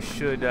if I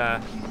should,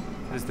 is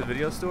this the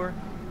video store?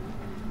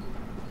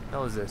 What the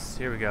hell is this?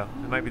 Here we go.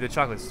 It might be the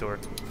chocolate store.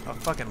 A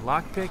fucking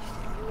lockpick?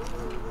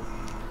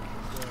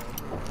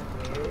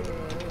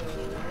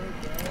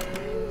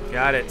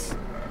 Got it.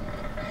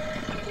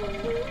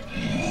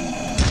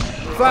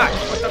 Fuck!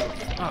 What the?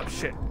 Oh,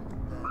 shit.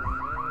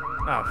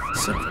 Oh,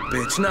 Son of a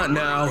bitch, not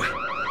now.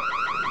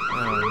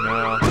 oh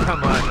no.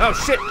 Come on. Oh,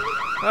 shit!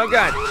 Oh,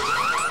 God.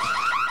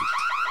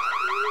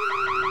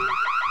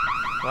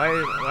 Why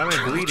am I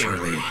bleeding?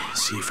 Charlie.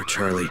 C for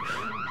Charlie.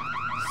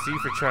 C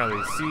for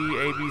Charlie. C,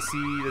 A, B,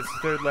 C. That's the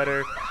third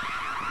letter.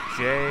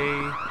 J.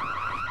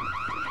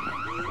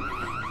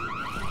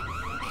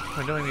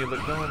 Oh, don't let me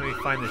look. Don't let me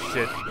find this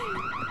shit.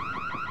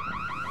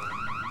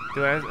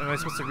 Am I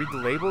supposed to read the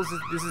labels?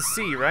 This is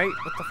C, right?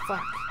 What the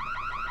fuck?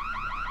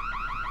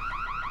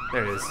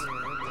 There it is.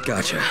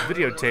 Gotcha.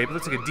 Videotape. It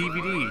looks like a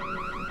DVD.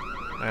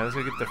 Alright, let's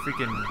go get the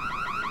freaking...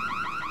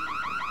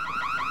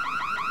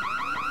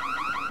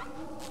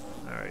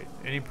 Alright,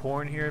 any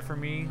porn here for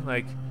me?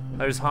 Like,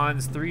 there's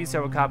Hans 3,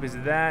 several copies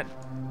of that.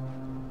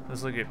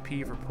 Let's look at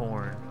P for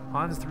porn.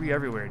 Hans 3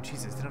 everywhere.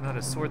 Jesus, I don't know how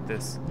to sort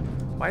this.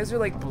 Why is there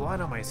like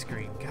blood on my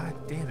screen?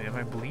 God damn it, am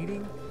I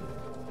bleeding?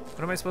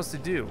 What am I supposed to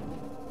do?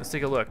 Let's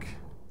take a look.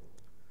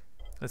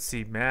 Let's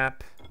see,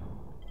 map.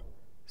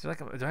 Is there like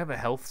do I have a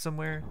health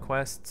somewhere?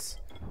 Quests,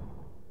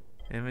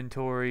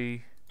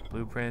 inventory,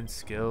 blueprints,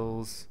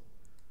 skills.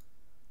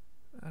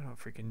 I don't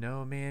freaking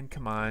know, man.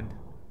 Come on.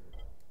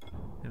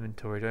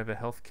 Inventory. Do I have a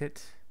health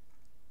kit?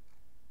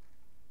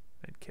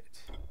 Med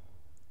kit. What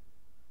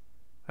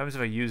happens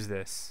if I use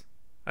this?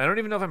 I don't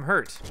even know if I'm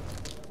hurt.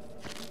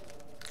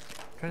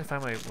 I'm trying to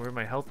find where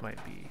my health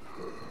might be.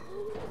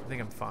 I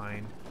think I'm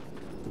fine.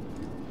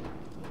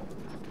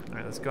 All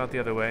right, let's go out the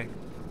other way.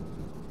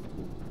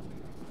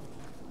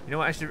 You know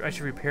what? I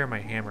should repair my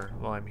hammer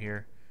while I'm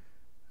here.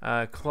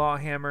 Claw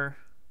hammer.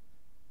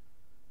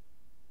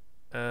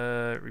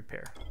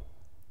 Repair.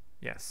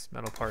 Yes,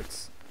 metal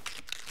parts.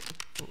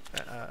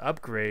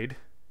 Upgrade.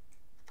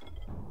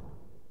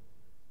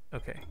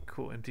 Okay,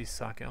 cool. Empty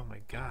socket. Oh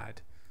my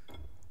god.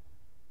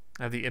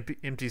 I have the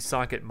empty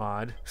socket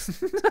mod.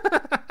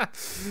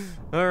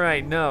 All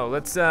right, no.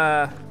 Let's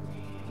love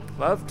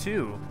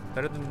 2.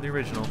 Better than the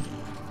original.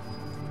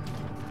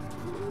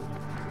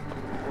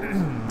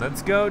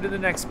 Let's go to the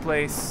next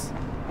place.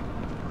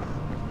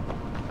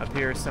 Up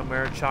here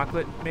somewhere.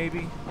 Chocolate,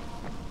 maybe?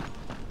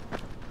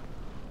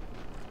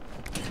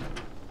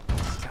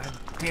 God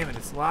damn it,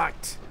 it's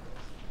locked.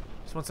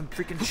 Just want some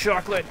freaking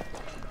chocolate.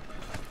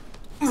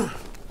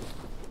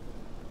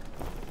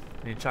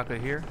 Need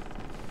chocolate here?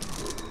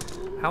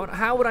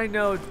 How would I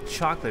know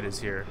chocolate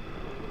is here?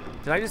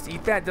 Did I just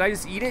eat that? Did I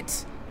just eat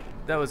it?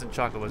 That wasn't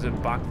chocolate, was it?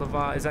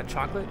 Baklava? Is that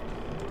chocolate?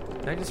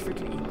 Did I just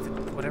freaking eat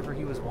whatever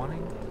he was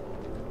wanting?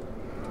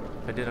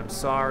 If I did, I'm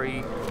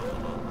sorry.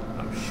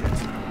 Oh shit.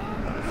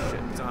 Oh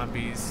shit.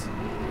 Zombies.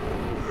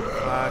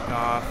 Fuck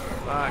off.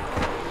 Fuck.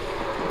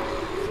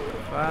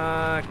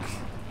 Fuck.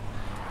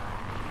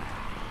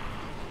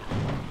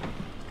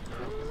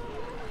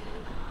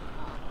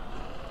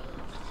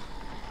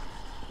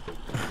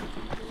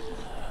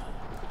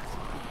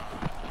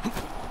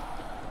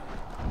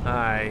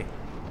 Hi.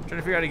 I'm trying to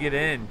figure out how to get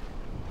in.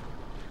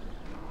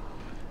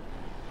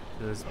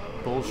 This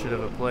bullshit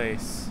of a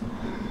place.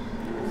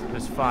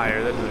 there's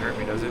fire. That doesn't hurt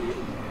me, does it?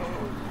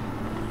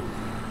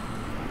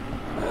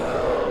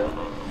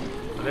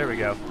 Oh, there we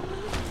go.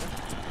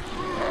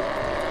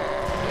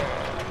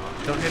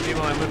 Don't hit me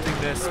while I'm lifting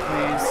this,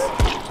 please.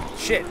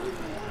 Shit!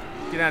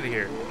 Get out of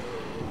here.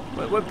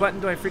 What button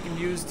do I freaking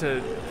use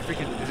to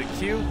freaking... Is it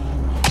Q?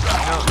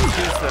 No, Q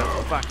is the...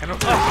 Fuck, I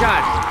don't... Oh,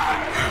 God!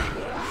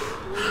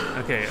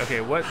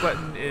 Okay, what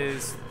button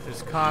is...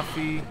 There's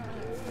coffee.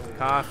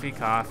 Coffee.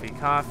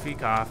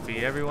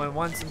 Everyone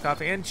wants some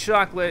coffee and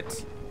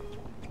chocolate.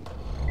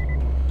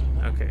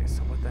 Okay,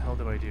 so what the hell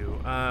do I do?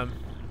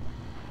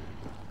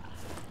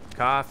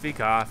 Coffee.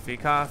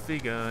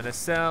 Gonna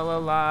sell a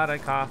lot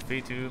of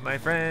coffee to my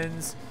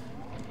friends.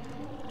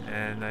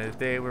 And if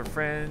they were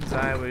friends,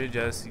 I would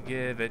just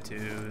give it to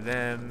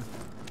them.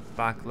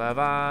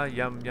 Baklava,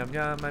 yum.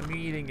 I'm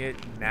eating it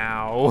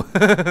now.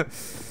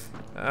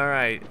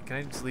 Alright, can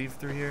I just leave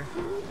through here?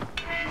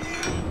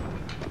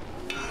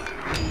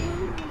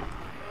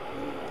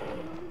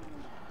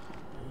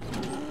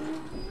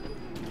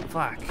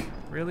 Fuck,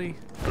 really?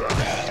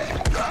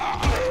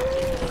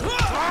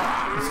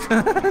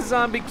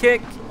 Zombie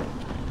kick!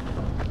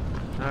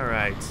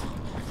 Alright.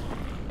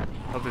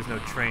 Hope there's no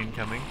train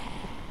coming.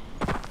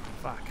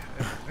 Fuck.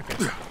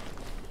 Okay.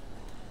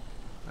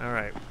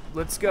 Alright,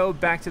 let's go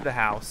back to the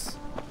house.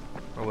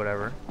 Or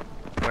whatever.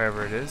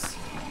 Wherever it is.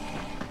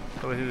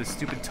 Go through this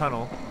stupid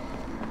tunnel.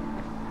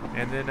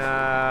 And then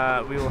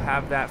we will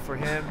have that for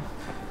him.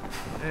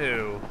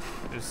 Ew.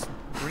 There's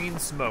green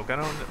smoke. I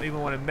don't even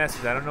want to mess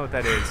with that. I don't know what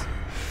that is.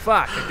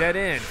 Fuck, a dead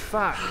end.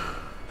 Fuck.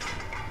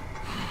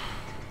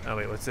 Oh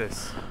wait, what's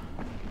this?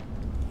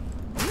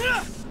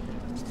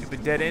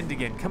 Stupid dead end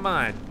again. Come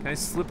on. Can I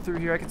slip through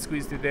here? I can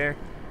squeeze through there.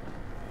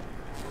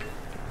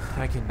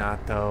 I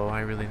cannot though.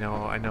 I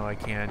know I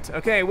can't.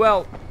 Okay,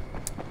 well,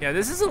 yeah,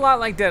 this is a lot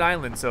like Dead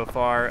Island so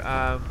far.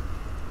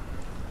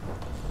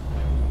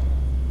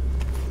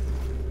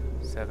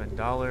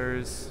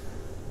 $7.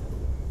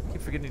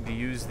 Keep forgetting to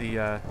use the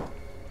there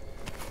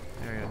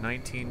we go,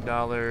 $19.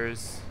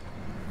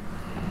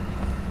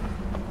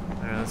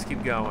 Alright, let's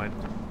keep going.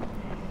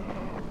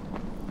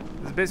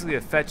 This is basically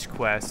a fetch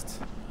quest.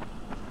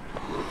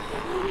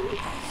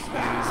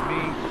 Excuse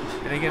me.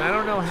 And again, I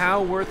don't know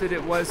how worth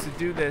it was to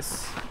do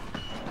this.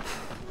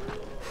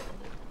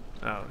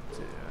 Oh,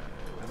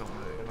 I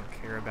don't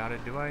care about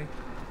it, do I?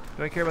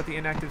 Do I care about the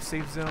inactive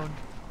safe zone?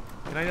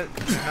 Can I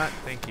not?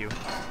 Thank you.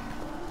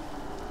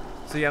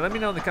 So yeah, let me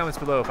know in the comments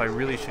below if I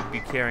really should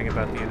be caring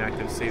about the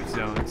inactive safe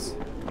zones.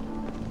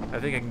 I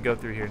think I can go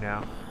through here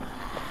now.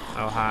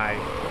 Oh, hi.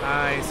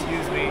 Hi,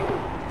 excuse me.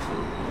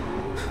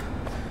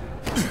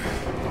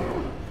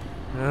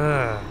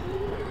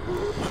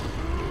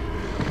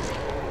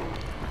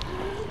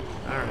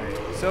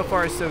 Alright, so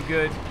far so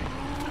good.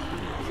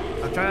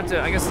 I'm trying not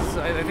to, I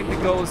think the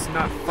goal is to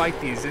not fight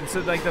these. And so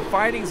like the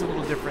fighting's a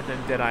little different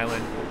than Dead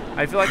Island.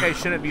 I feel like I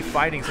shouldn't be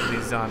fighting some of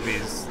these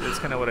zombies. That's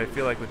kind of what I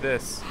feel like with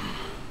this.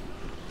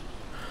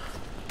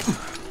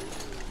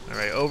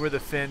 Alright, over the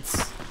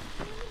fence.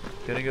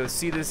 Gonna go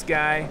see this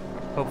guy.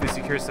 Hopefully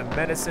secure some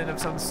medicine of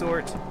some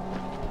sort.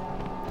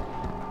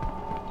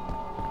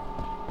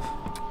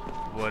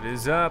 What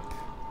is up?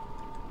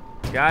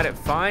 Got it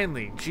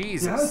finally.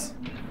 Jesus. Yes?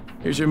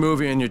 Here's your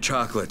movie and your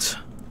chocolates.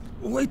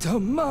 Wait till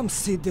Mom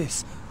see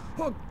this.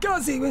 Oh,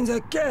 Ghazi wins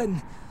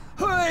again.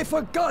 Hooray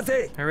for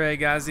Ghazi! Hooray,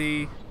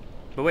 Ghazi.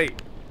 But wait.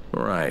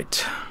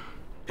 Right.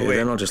 Hey,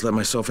 then I'll just let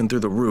myself in through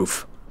the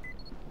roof.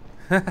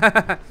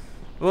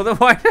 Well, then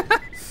why?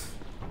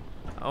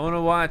 I want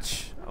to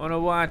watch.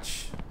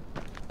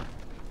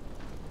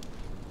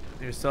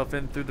 Get yourself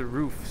in through the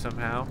roof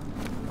somehow.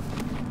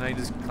 Can I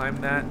just climb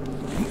that?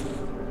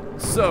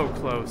 So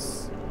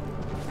close.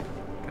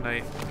 Can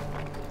I?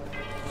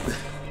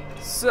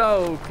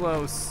 So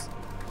close.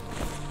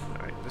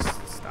 Alright,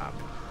 just stop.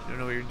 I don't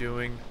know what you're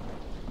doing.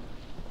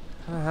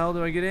 How the hell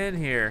do I get in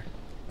here?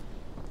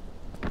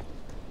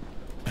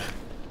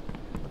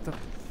 What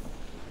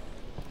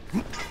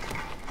the?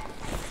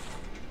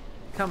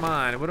 Come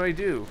on, what do I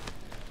do?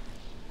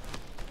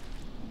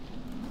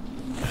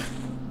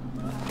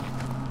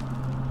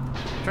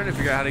 I'm trying to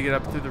figure out how to get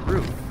up through the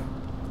roof.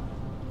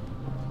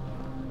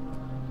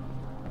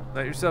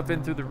 Let yourself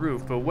in through the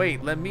roof, but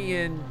wait, let me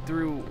in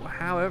through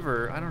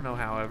however. I don't know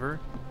however.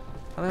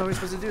 How the hell are we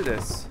supposed to do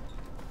this?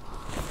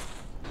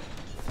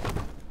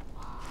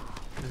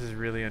 This is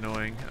really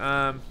annoying.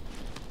 I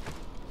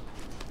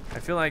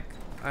feel like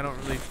I don't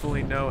really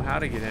fully know how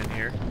to get in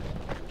here.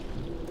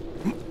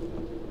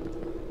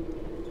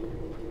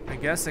 I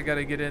guess I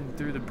gotta get in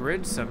through the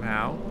bridge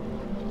somehow.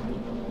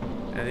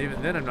 And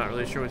even then I'm not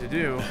really sure what to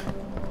do.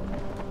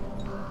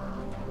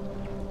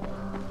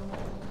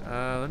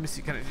 Let me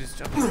see, can I just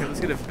jump? Okay, let's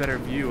get a better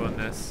view on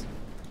this.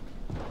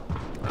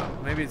 Oh,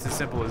 maybe it's as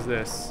simple as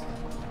this.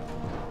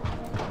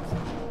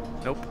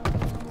 Nope,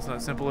 it's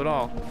not simple at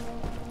all.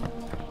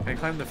 Can I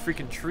climb the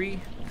freaking tree?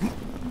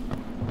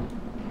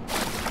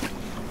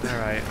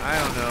 Alright, I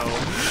don't know.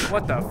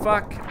 What the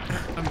fuck?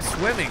 I'm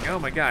swimming, oh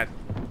my god.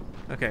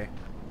 Okay.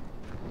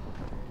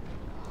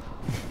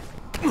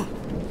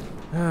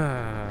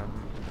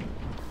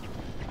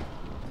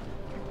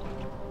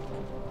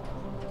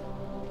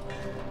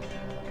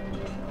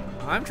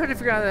 I'm trying to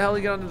figure out how the hell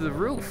he got onto the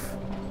roof.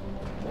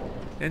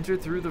 Enter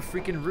through the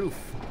freaking roof.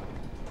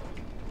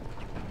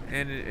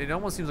 And it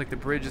almost seems like the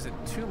bridge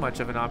isn't too much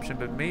of an option,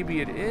 but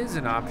maybe it is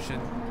an option.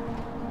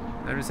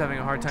 I'm just having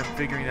a hard time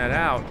figuring that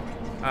out.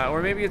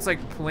 Or maybe it's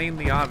like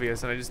plainly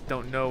obvious and I just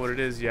don't know what it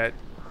is yet.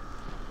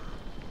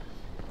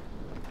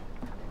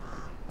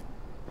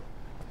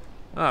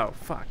 Oh,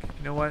 fuck.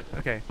 You know what?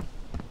 Okay.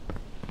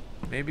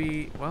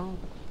 Maybe, well,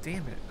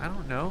 damn it. I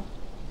don't know.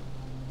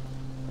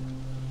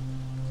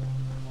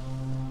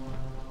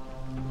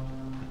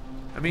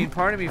 I mean,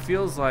 part of me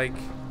feels like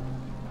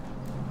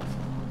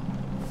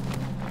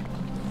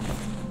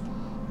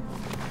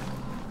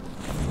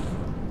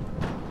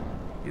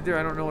either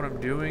I don't know what I'm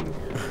doing,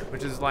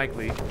 which is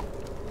likely.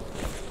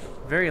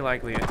 Very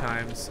likely at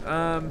times.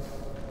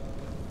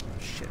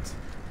 Shit.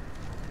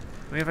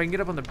 I mean, if I can get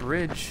up on the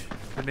bridge,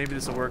 then maybe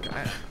this will work.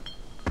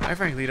 I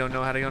frankly don't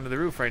know how to get onto the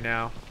roof right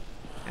now.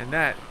 And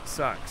that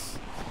sucks.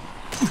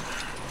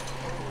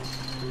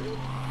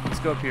 Let's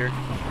go up here.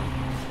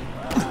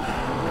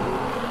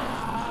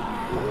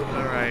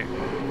 Alright.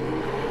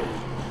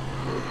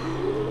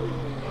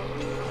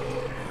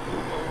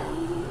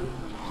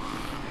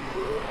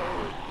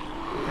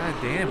 God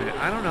damn it.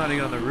 I don't know how to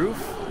get on the roof.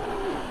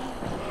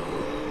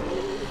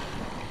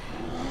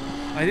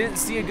 I didn't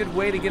see a good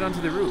way to get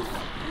onto the roof.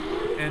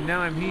 And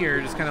now I'm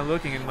here just kind of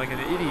looking like an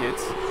idiot.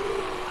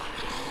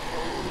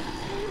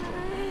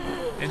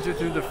 Enter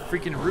through the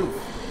freaking roof.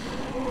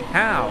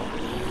 How?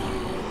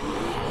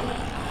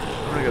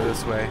 I'm gonna go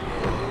this way.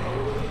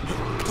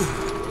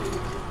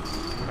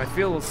 I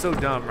feel so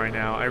dumb right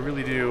now. I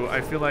really do.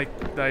 I feel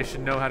like that I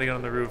should know how to get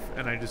on the roof,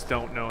 and I just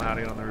don't know how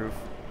to get on the roof.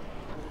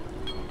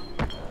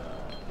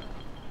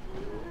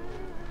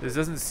 This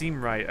doesn't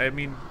seem right. I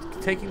mean,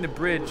 taking the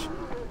bridge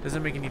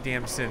doesn't make any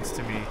damn sense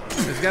to me.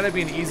 There's got to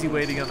be an easy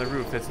way to get on the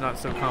roof that's not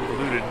so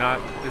convoluted.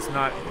 It's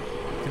not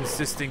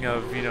consisting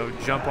of, you know,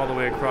 jump all the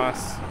way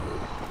across,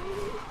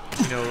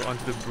 you know,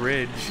 onto the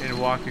bridge and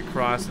walk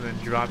across and then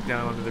drop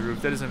down onto the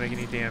roof. That doesn't make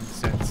any damn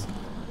sense.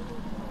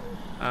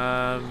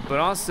 But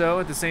also,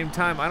 at the same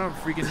time, I don't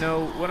freaking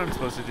know what I'm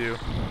supposed to do.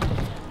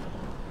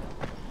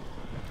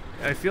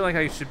 I feel like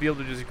I should be able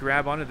to just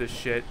grab onto this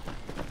shit.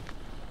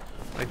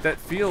 Like, that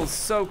feels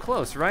so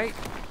close, right?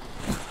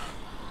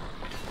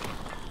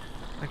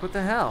 Like, what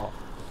the hell?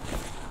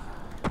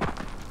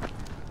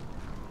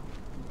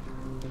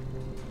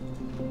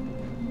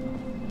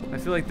 I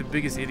feel like the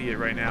biggest idiot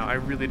right now. I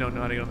really don't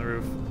know how to get on the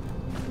roof.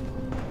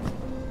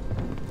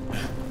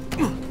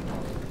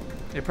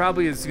 It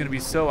probably is going to be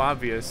so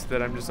obvious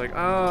that I'm just like,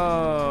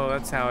 oh,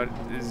 that's how it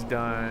is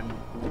done.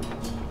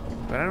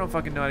 But I don't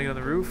fucking know how to get on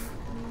the roof.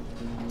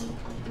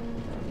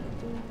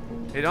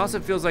 It also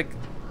feels like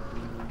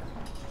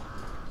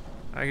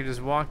I can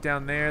just walk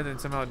down there, then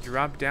somehow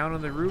drop down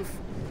on the roof.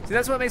 See,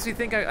 that's what makes me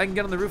think I can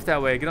get on the roof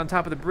that way. Get on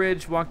top of the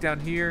bridge, walk down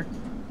here.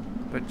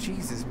 But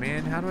Jesus,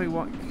 man, how do I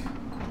walk?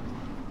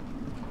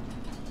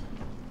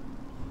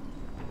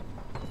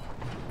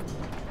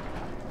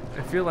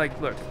 I feel like,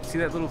 look, see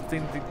that little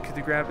thing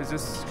to grab? Is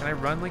this, can I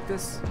run like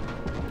this?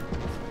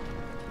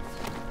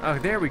 Oh,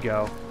 there we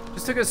go.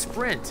 Just took a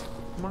sprint.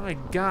 My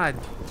God,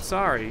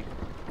 sorry.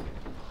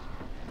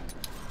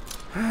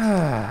 All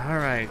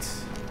right.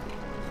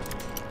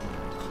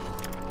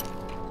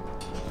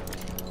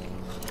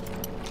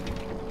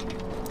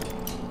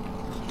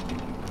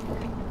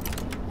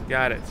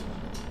 Got it.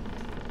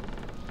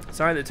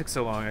 Sorry that it took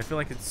so long. I feel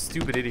like it's a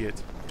stupid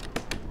idiot.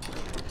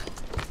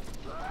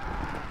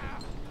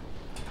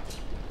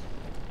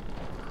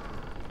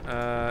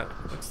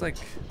 Looks like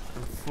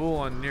I'm full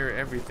on near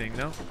everything.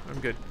 No, I'm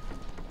good.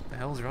 What the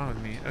hell's wrong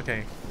with me?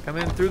 Okay, come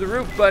in through the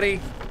roof,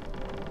 buddy.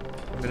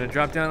 I'm gonna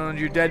drop down on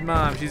your dead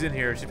mom. She's in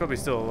here. She's probably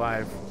still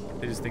alive.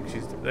 They just think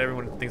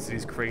everyone thinks that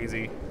he's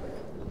crazy.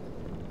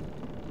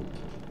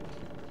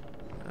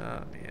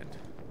 Oh, man.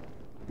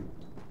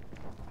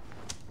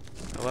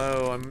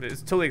 Hello, I'm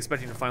totally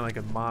expecting to find like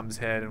a mom's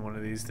head in one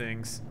of these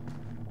things.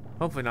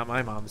 Hopefully not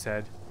my mom's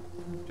head.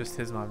 Just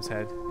his mom's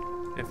head.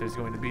 If there's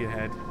going to be a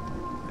head.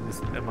 And this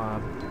a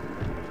mom.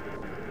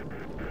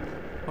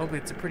 Hopefully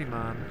it's a pretty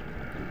mom.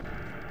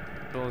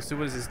 Well, so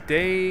what is this?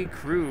 Day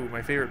Crew,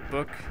 my favorite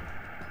book.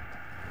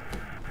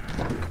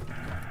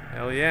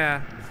 Hell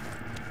yeah.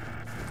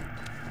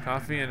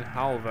 Coffee and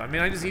halva. I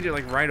mean, I just eat it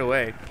like right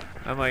away.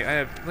 I'm like,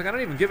 I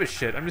don't even give a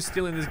shit. I'm just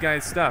stealing this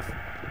guy's stuff.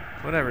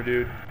 Whatever,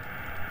 dude.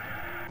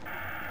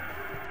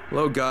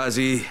 Hello,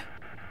 Ghazi.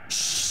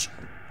 Shh.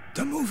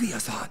 The movie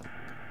is on.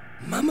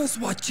 Mama's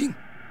watching.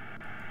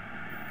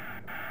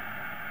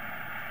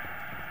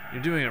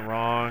 You're doing it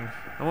wrong.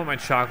 I want my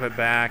chocolate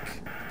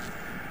back.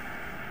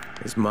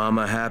 Is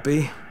Mama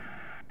happy?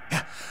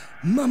 Yeah,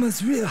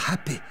 Mama's real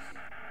happy.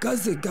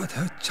 Ghazi got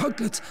her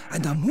chocolates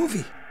and a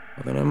movie.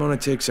 Well, then I'm gonna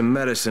take some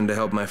medicine to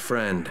help my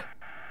friend.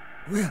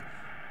 Well,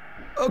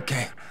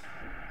 okay.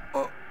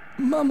 Oh,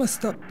 Mama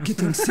stopped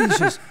getting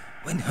seizures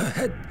when her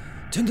head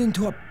turned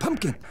into a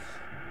pumpkin.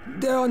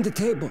 They're on the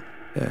table.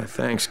 Yeah,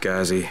 thanks,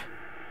 Ghazi.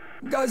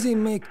 Ghazi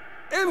make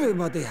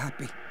everybody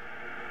happy.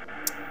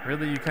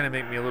 Really, you kind of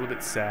make me a little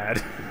bit sad.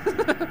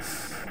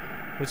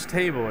 Which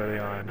table are they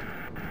on?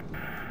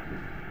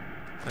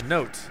 A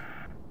note.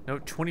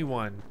 Note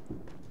 21.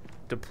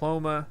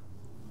 Diploma.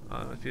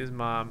 Must be his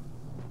mom.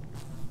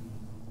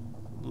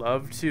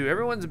 Love to.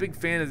 Everyone's a big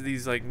fan of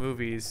these like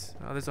movies.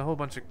 Oh, there's a whole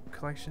bunch of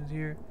collections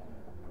here.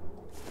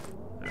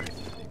 Alright.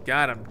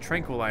 Got him.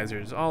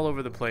 Tranquilizers all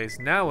over the place.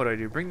 Now what do I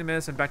do? Bring the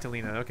medicine back to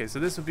Lena. Okay, so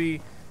this will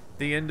be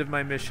the end of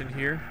my mission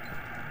here.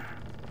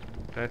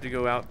 I have to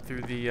go out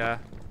through the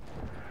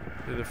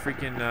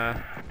freaking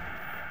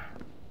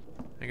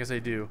I guess I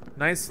do.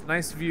 Nice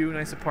view,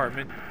 nice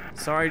apartment.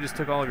 Sorry I just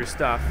took all of your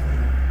stuff.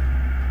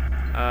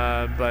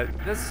 But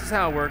this is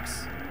how it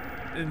works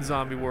in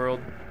zombie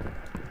world.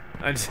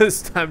 I'm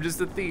just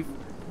a thief.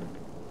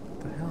 What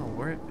the hell?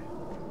 Where?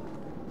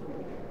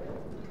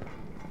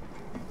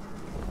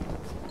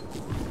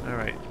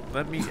 Alright,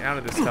 let me out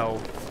of this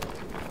hell.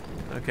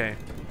 Okay.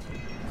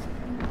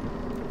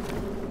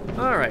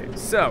 Alright,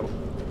 so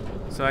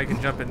I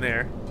can jump in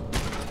there.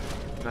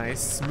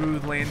 Nice,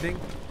 smooth landing.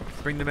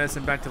 Bring the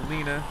medicine back to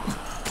Lena.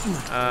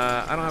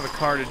 I don't have a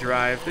car to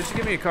drive. They should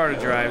give me a car to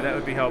drive. That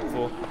would be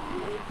helpful.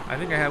 I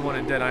think I had one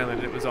in Dead Island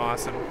and it was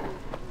awesome.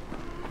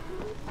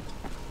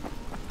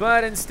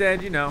 But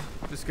instead, you know,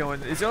 just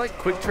going. Is there like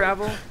quick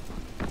travel?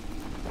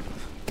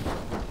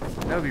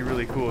 That would be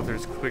really cool if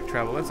there's quick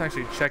travel. Let's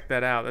actually check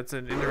that out. That's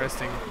an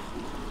interesting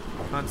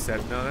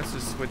concept. No, let's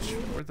just switch.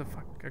 Where the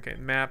fuck? Okay,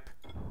 map.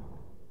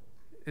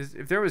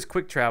 If there was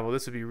quick travel,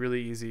 this would be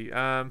really easy.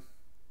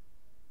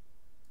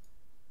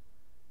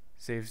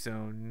 Safe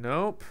zone.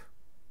 Nope.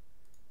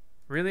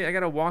 Really? I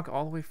gotta walk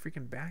all the way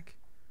freaking back?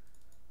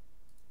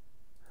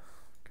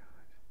 Oh,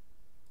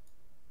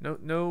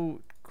 God.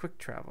 No quick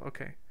travel.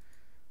 Okay.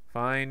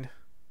 Fine.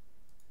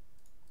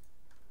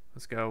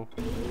 Let's go.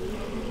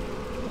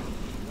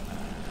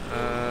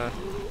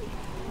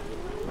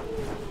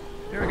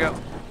 Here we go.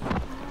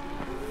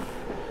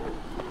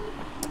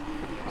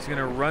 Just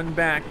gonna run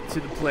back to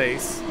the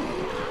place.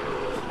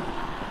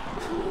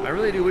 I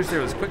really do wish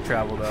there was quick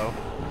travel though.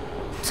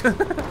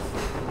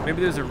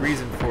 Maybe there's a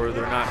reason for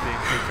there not being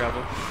quick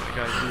travel. Oh my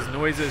God, these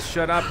noises,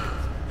 shut up.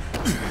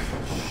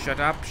 Shut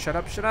up, shut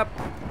up, shut up.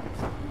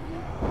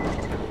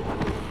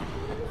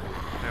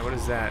 Alright, what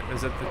is that?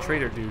 Is that the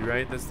trader dude,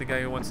 right? That's the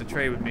guy who wants to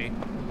trade with me.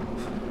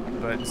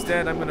 But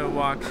instead, I'm gonna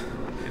walk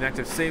an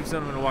active save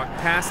zone. I'm gonna walk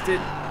past it.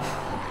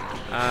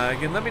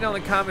 Again, let me know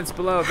in the comments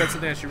below if that's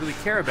something I should really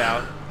care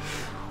about.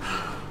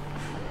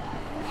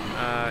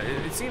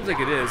 It seems like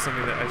it is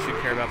something that I should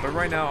care about, but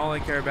right now all I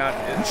care about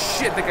is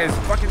shit. That guy's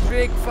fucking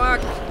big. Fuck.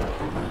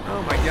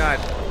 Oh my God.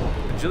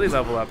 Agility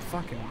level up.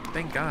 Fucking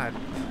thank God.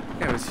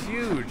 That guy was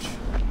huge.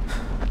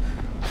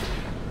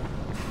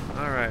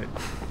 All right.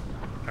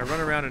 I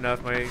run around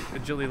enough. My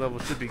agility level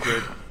should be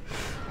good.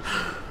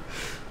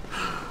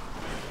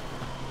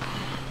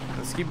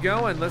 Let's keep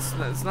going.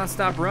 Let's not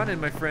stop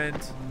running, my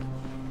friend.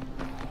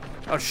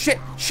 Oh shit!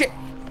 Shit!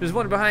 There's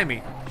one behind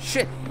me.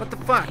 Shit! What the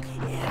fuck?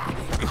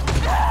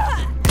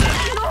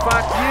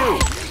 Fuck you!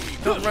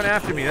 Don't run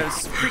after me.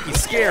 That's freaky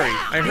scary.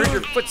 I heard your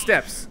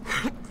footsteps.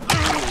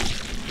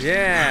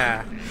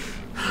 Yeah.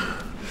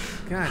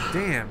 God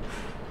damn.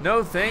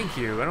 No, thank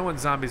you. I don't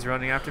want zombies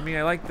running after me.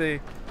 I like the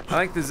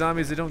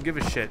zombies that don't give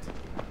a shit.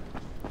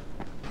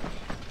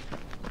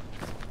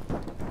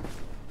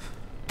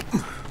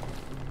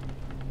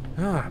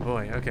 Oh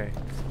boy. Okay.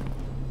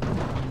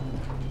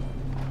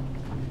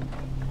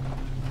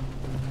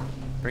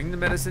 Bring the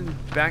medicine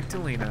back to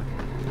Lena.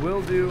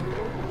 Will do.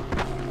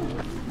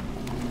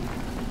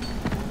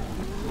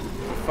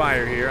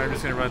 Fire here. I'm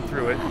just gonna run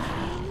through it.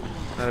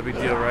 Not a big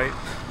deal, right?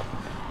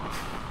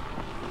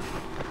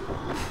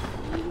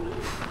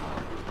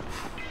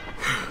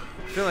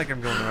 I feel like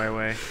I'm going the right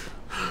way.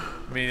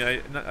 I mean,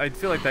 I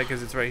feel like that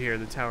because it's right here.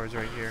 The tower's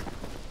right here.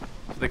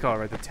 That's what they call it,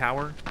 right? The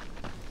tower.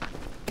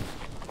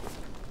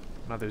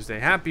 Mother's Day.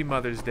 Happy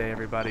Mother's Day,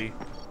 everybody.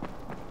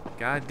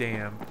 God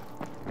damn.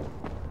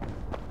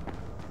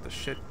 The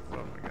shit. Oh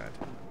my God.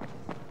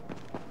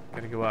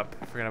 Gotta go up.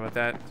 Forgot about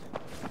that.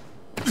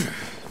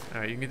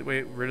 Alright, you can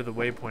get rid of the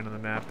waypoint on the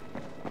map.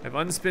 I have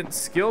unspent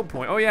skill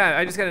point. Oh yeah,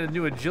 I just got a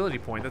new agility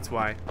point. That's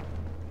why.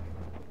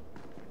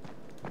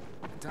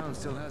 The town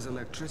still has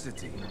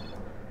electricity.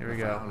 Here we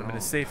go. I'm in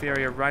a safe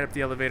area right up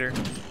the elevator.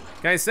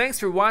 Guys, thanks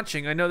for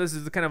watching. I know this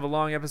is kind of a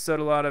long episode,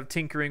 a lot of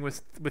tinkering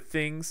with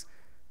things.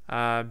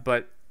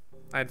 But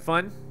I had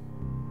fun.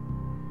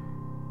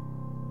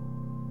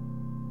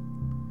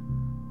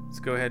 Let's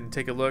go ahead and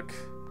take a look.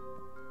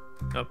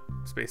 Oh,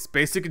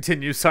 space to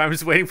continue. So I'm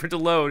just waiting for it to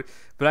load,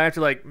 but I have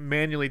to like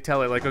manually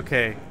tell it like,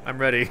 okay, I'm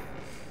ready.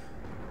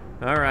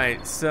 All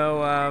right,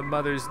 so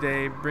Mother's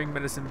Day, bring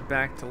medicine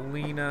back to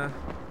Lena.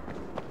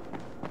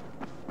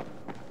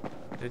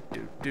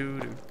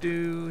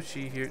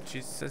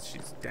 She says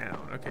she's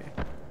down. Okay.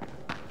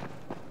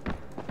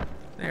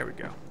 There we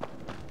go.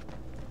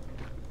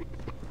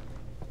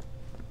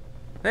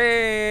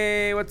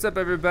 Hey, what's up,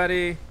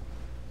 everybody?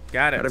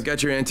 Got it. I've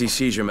got your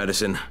anti-seizure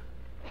medicine.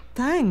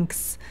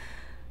 Thanks.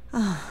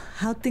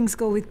 How'd things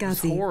go with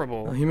It's Gazi?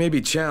 horrible. Well, he may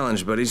be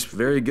challenged, but he's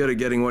very good at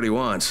getting what he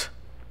wants.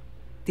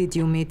 Did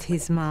you meet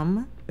his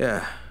mom?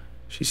 Yeah,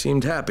 she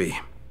seemed happy.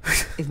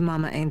 If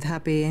Mama ain't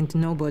happy, ain't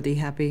nobody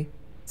happy.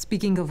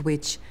 Speaking of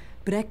which,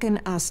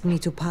 Brecken asked me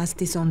to pass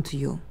this on to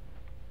you,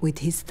 with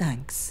his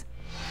thanks.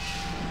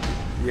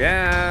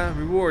 Yeah,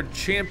 reward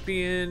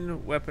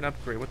champion weapon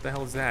upgrade. What the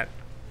hell is that?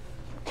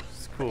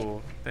 It's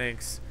cool.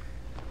 Thanks.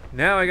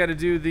 Now I got to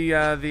do the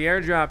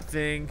airdrop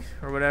thing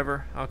or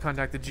whatever. I'll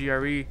contact the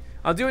GRE.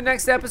 I'll do it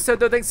next episode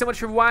though. Thanks so much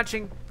for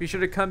watching. Be sure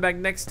to come back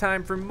next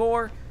time for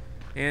more.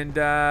 And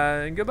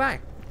goodbye.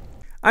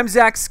 I'm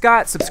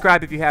ZackScott.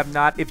 Subscribe if you have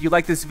not. If you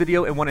like this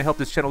video and want to help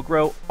this channel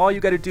grow, all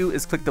you got to do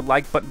is click the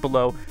like button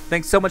below.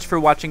 Thanks so much for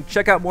watching.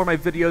 Check out more of my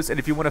videos, and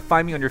if you want to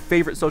find me on your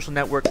favorite social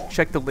network,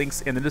 check the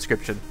links in the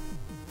description.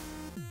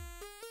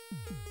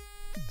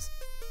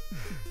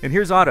 And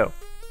here's Otto.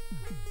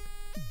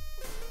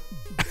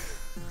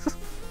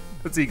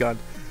 That's Egon.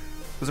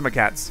 Those are my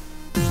cats.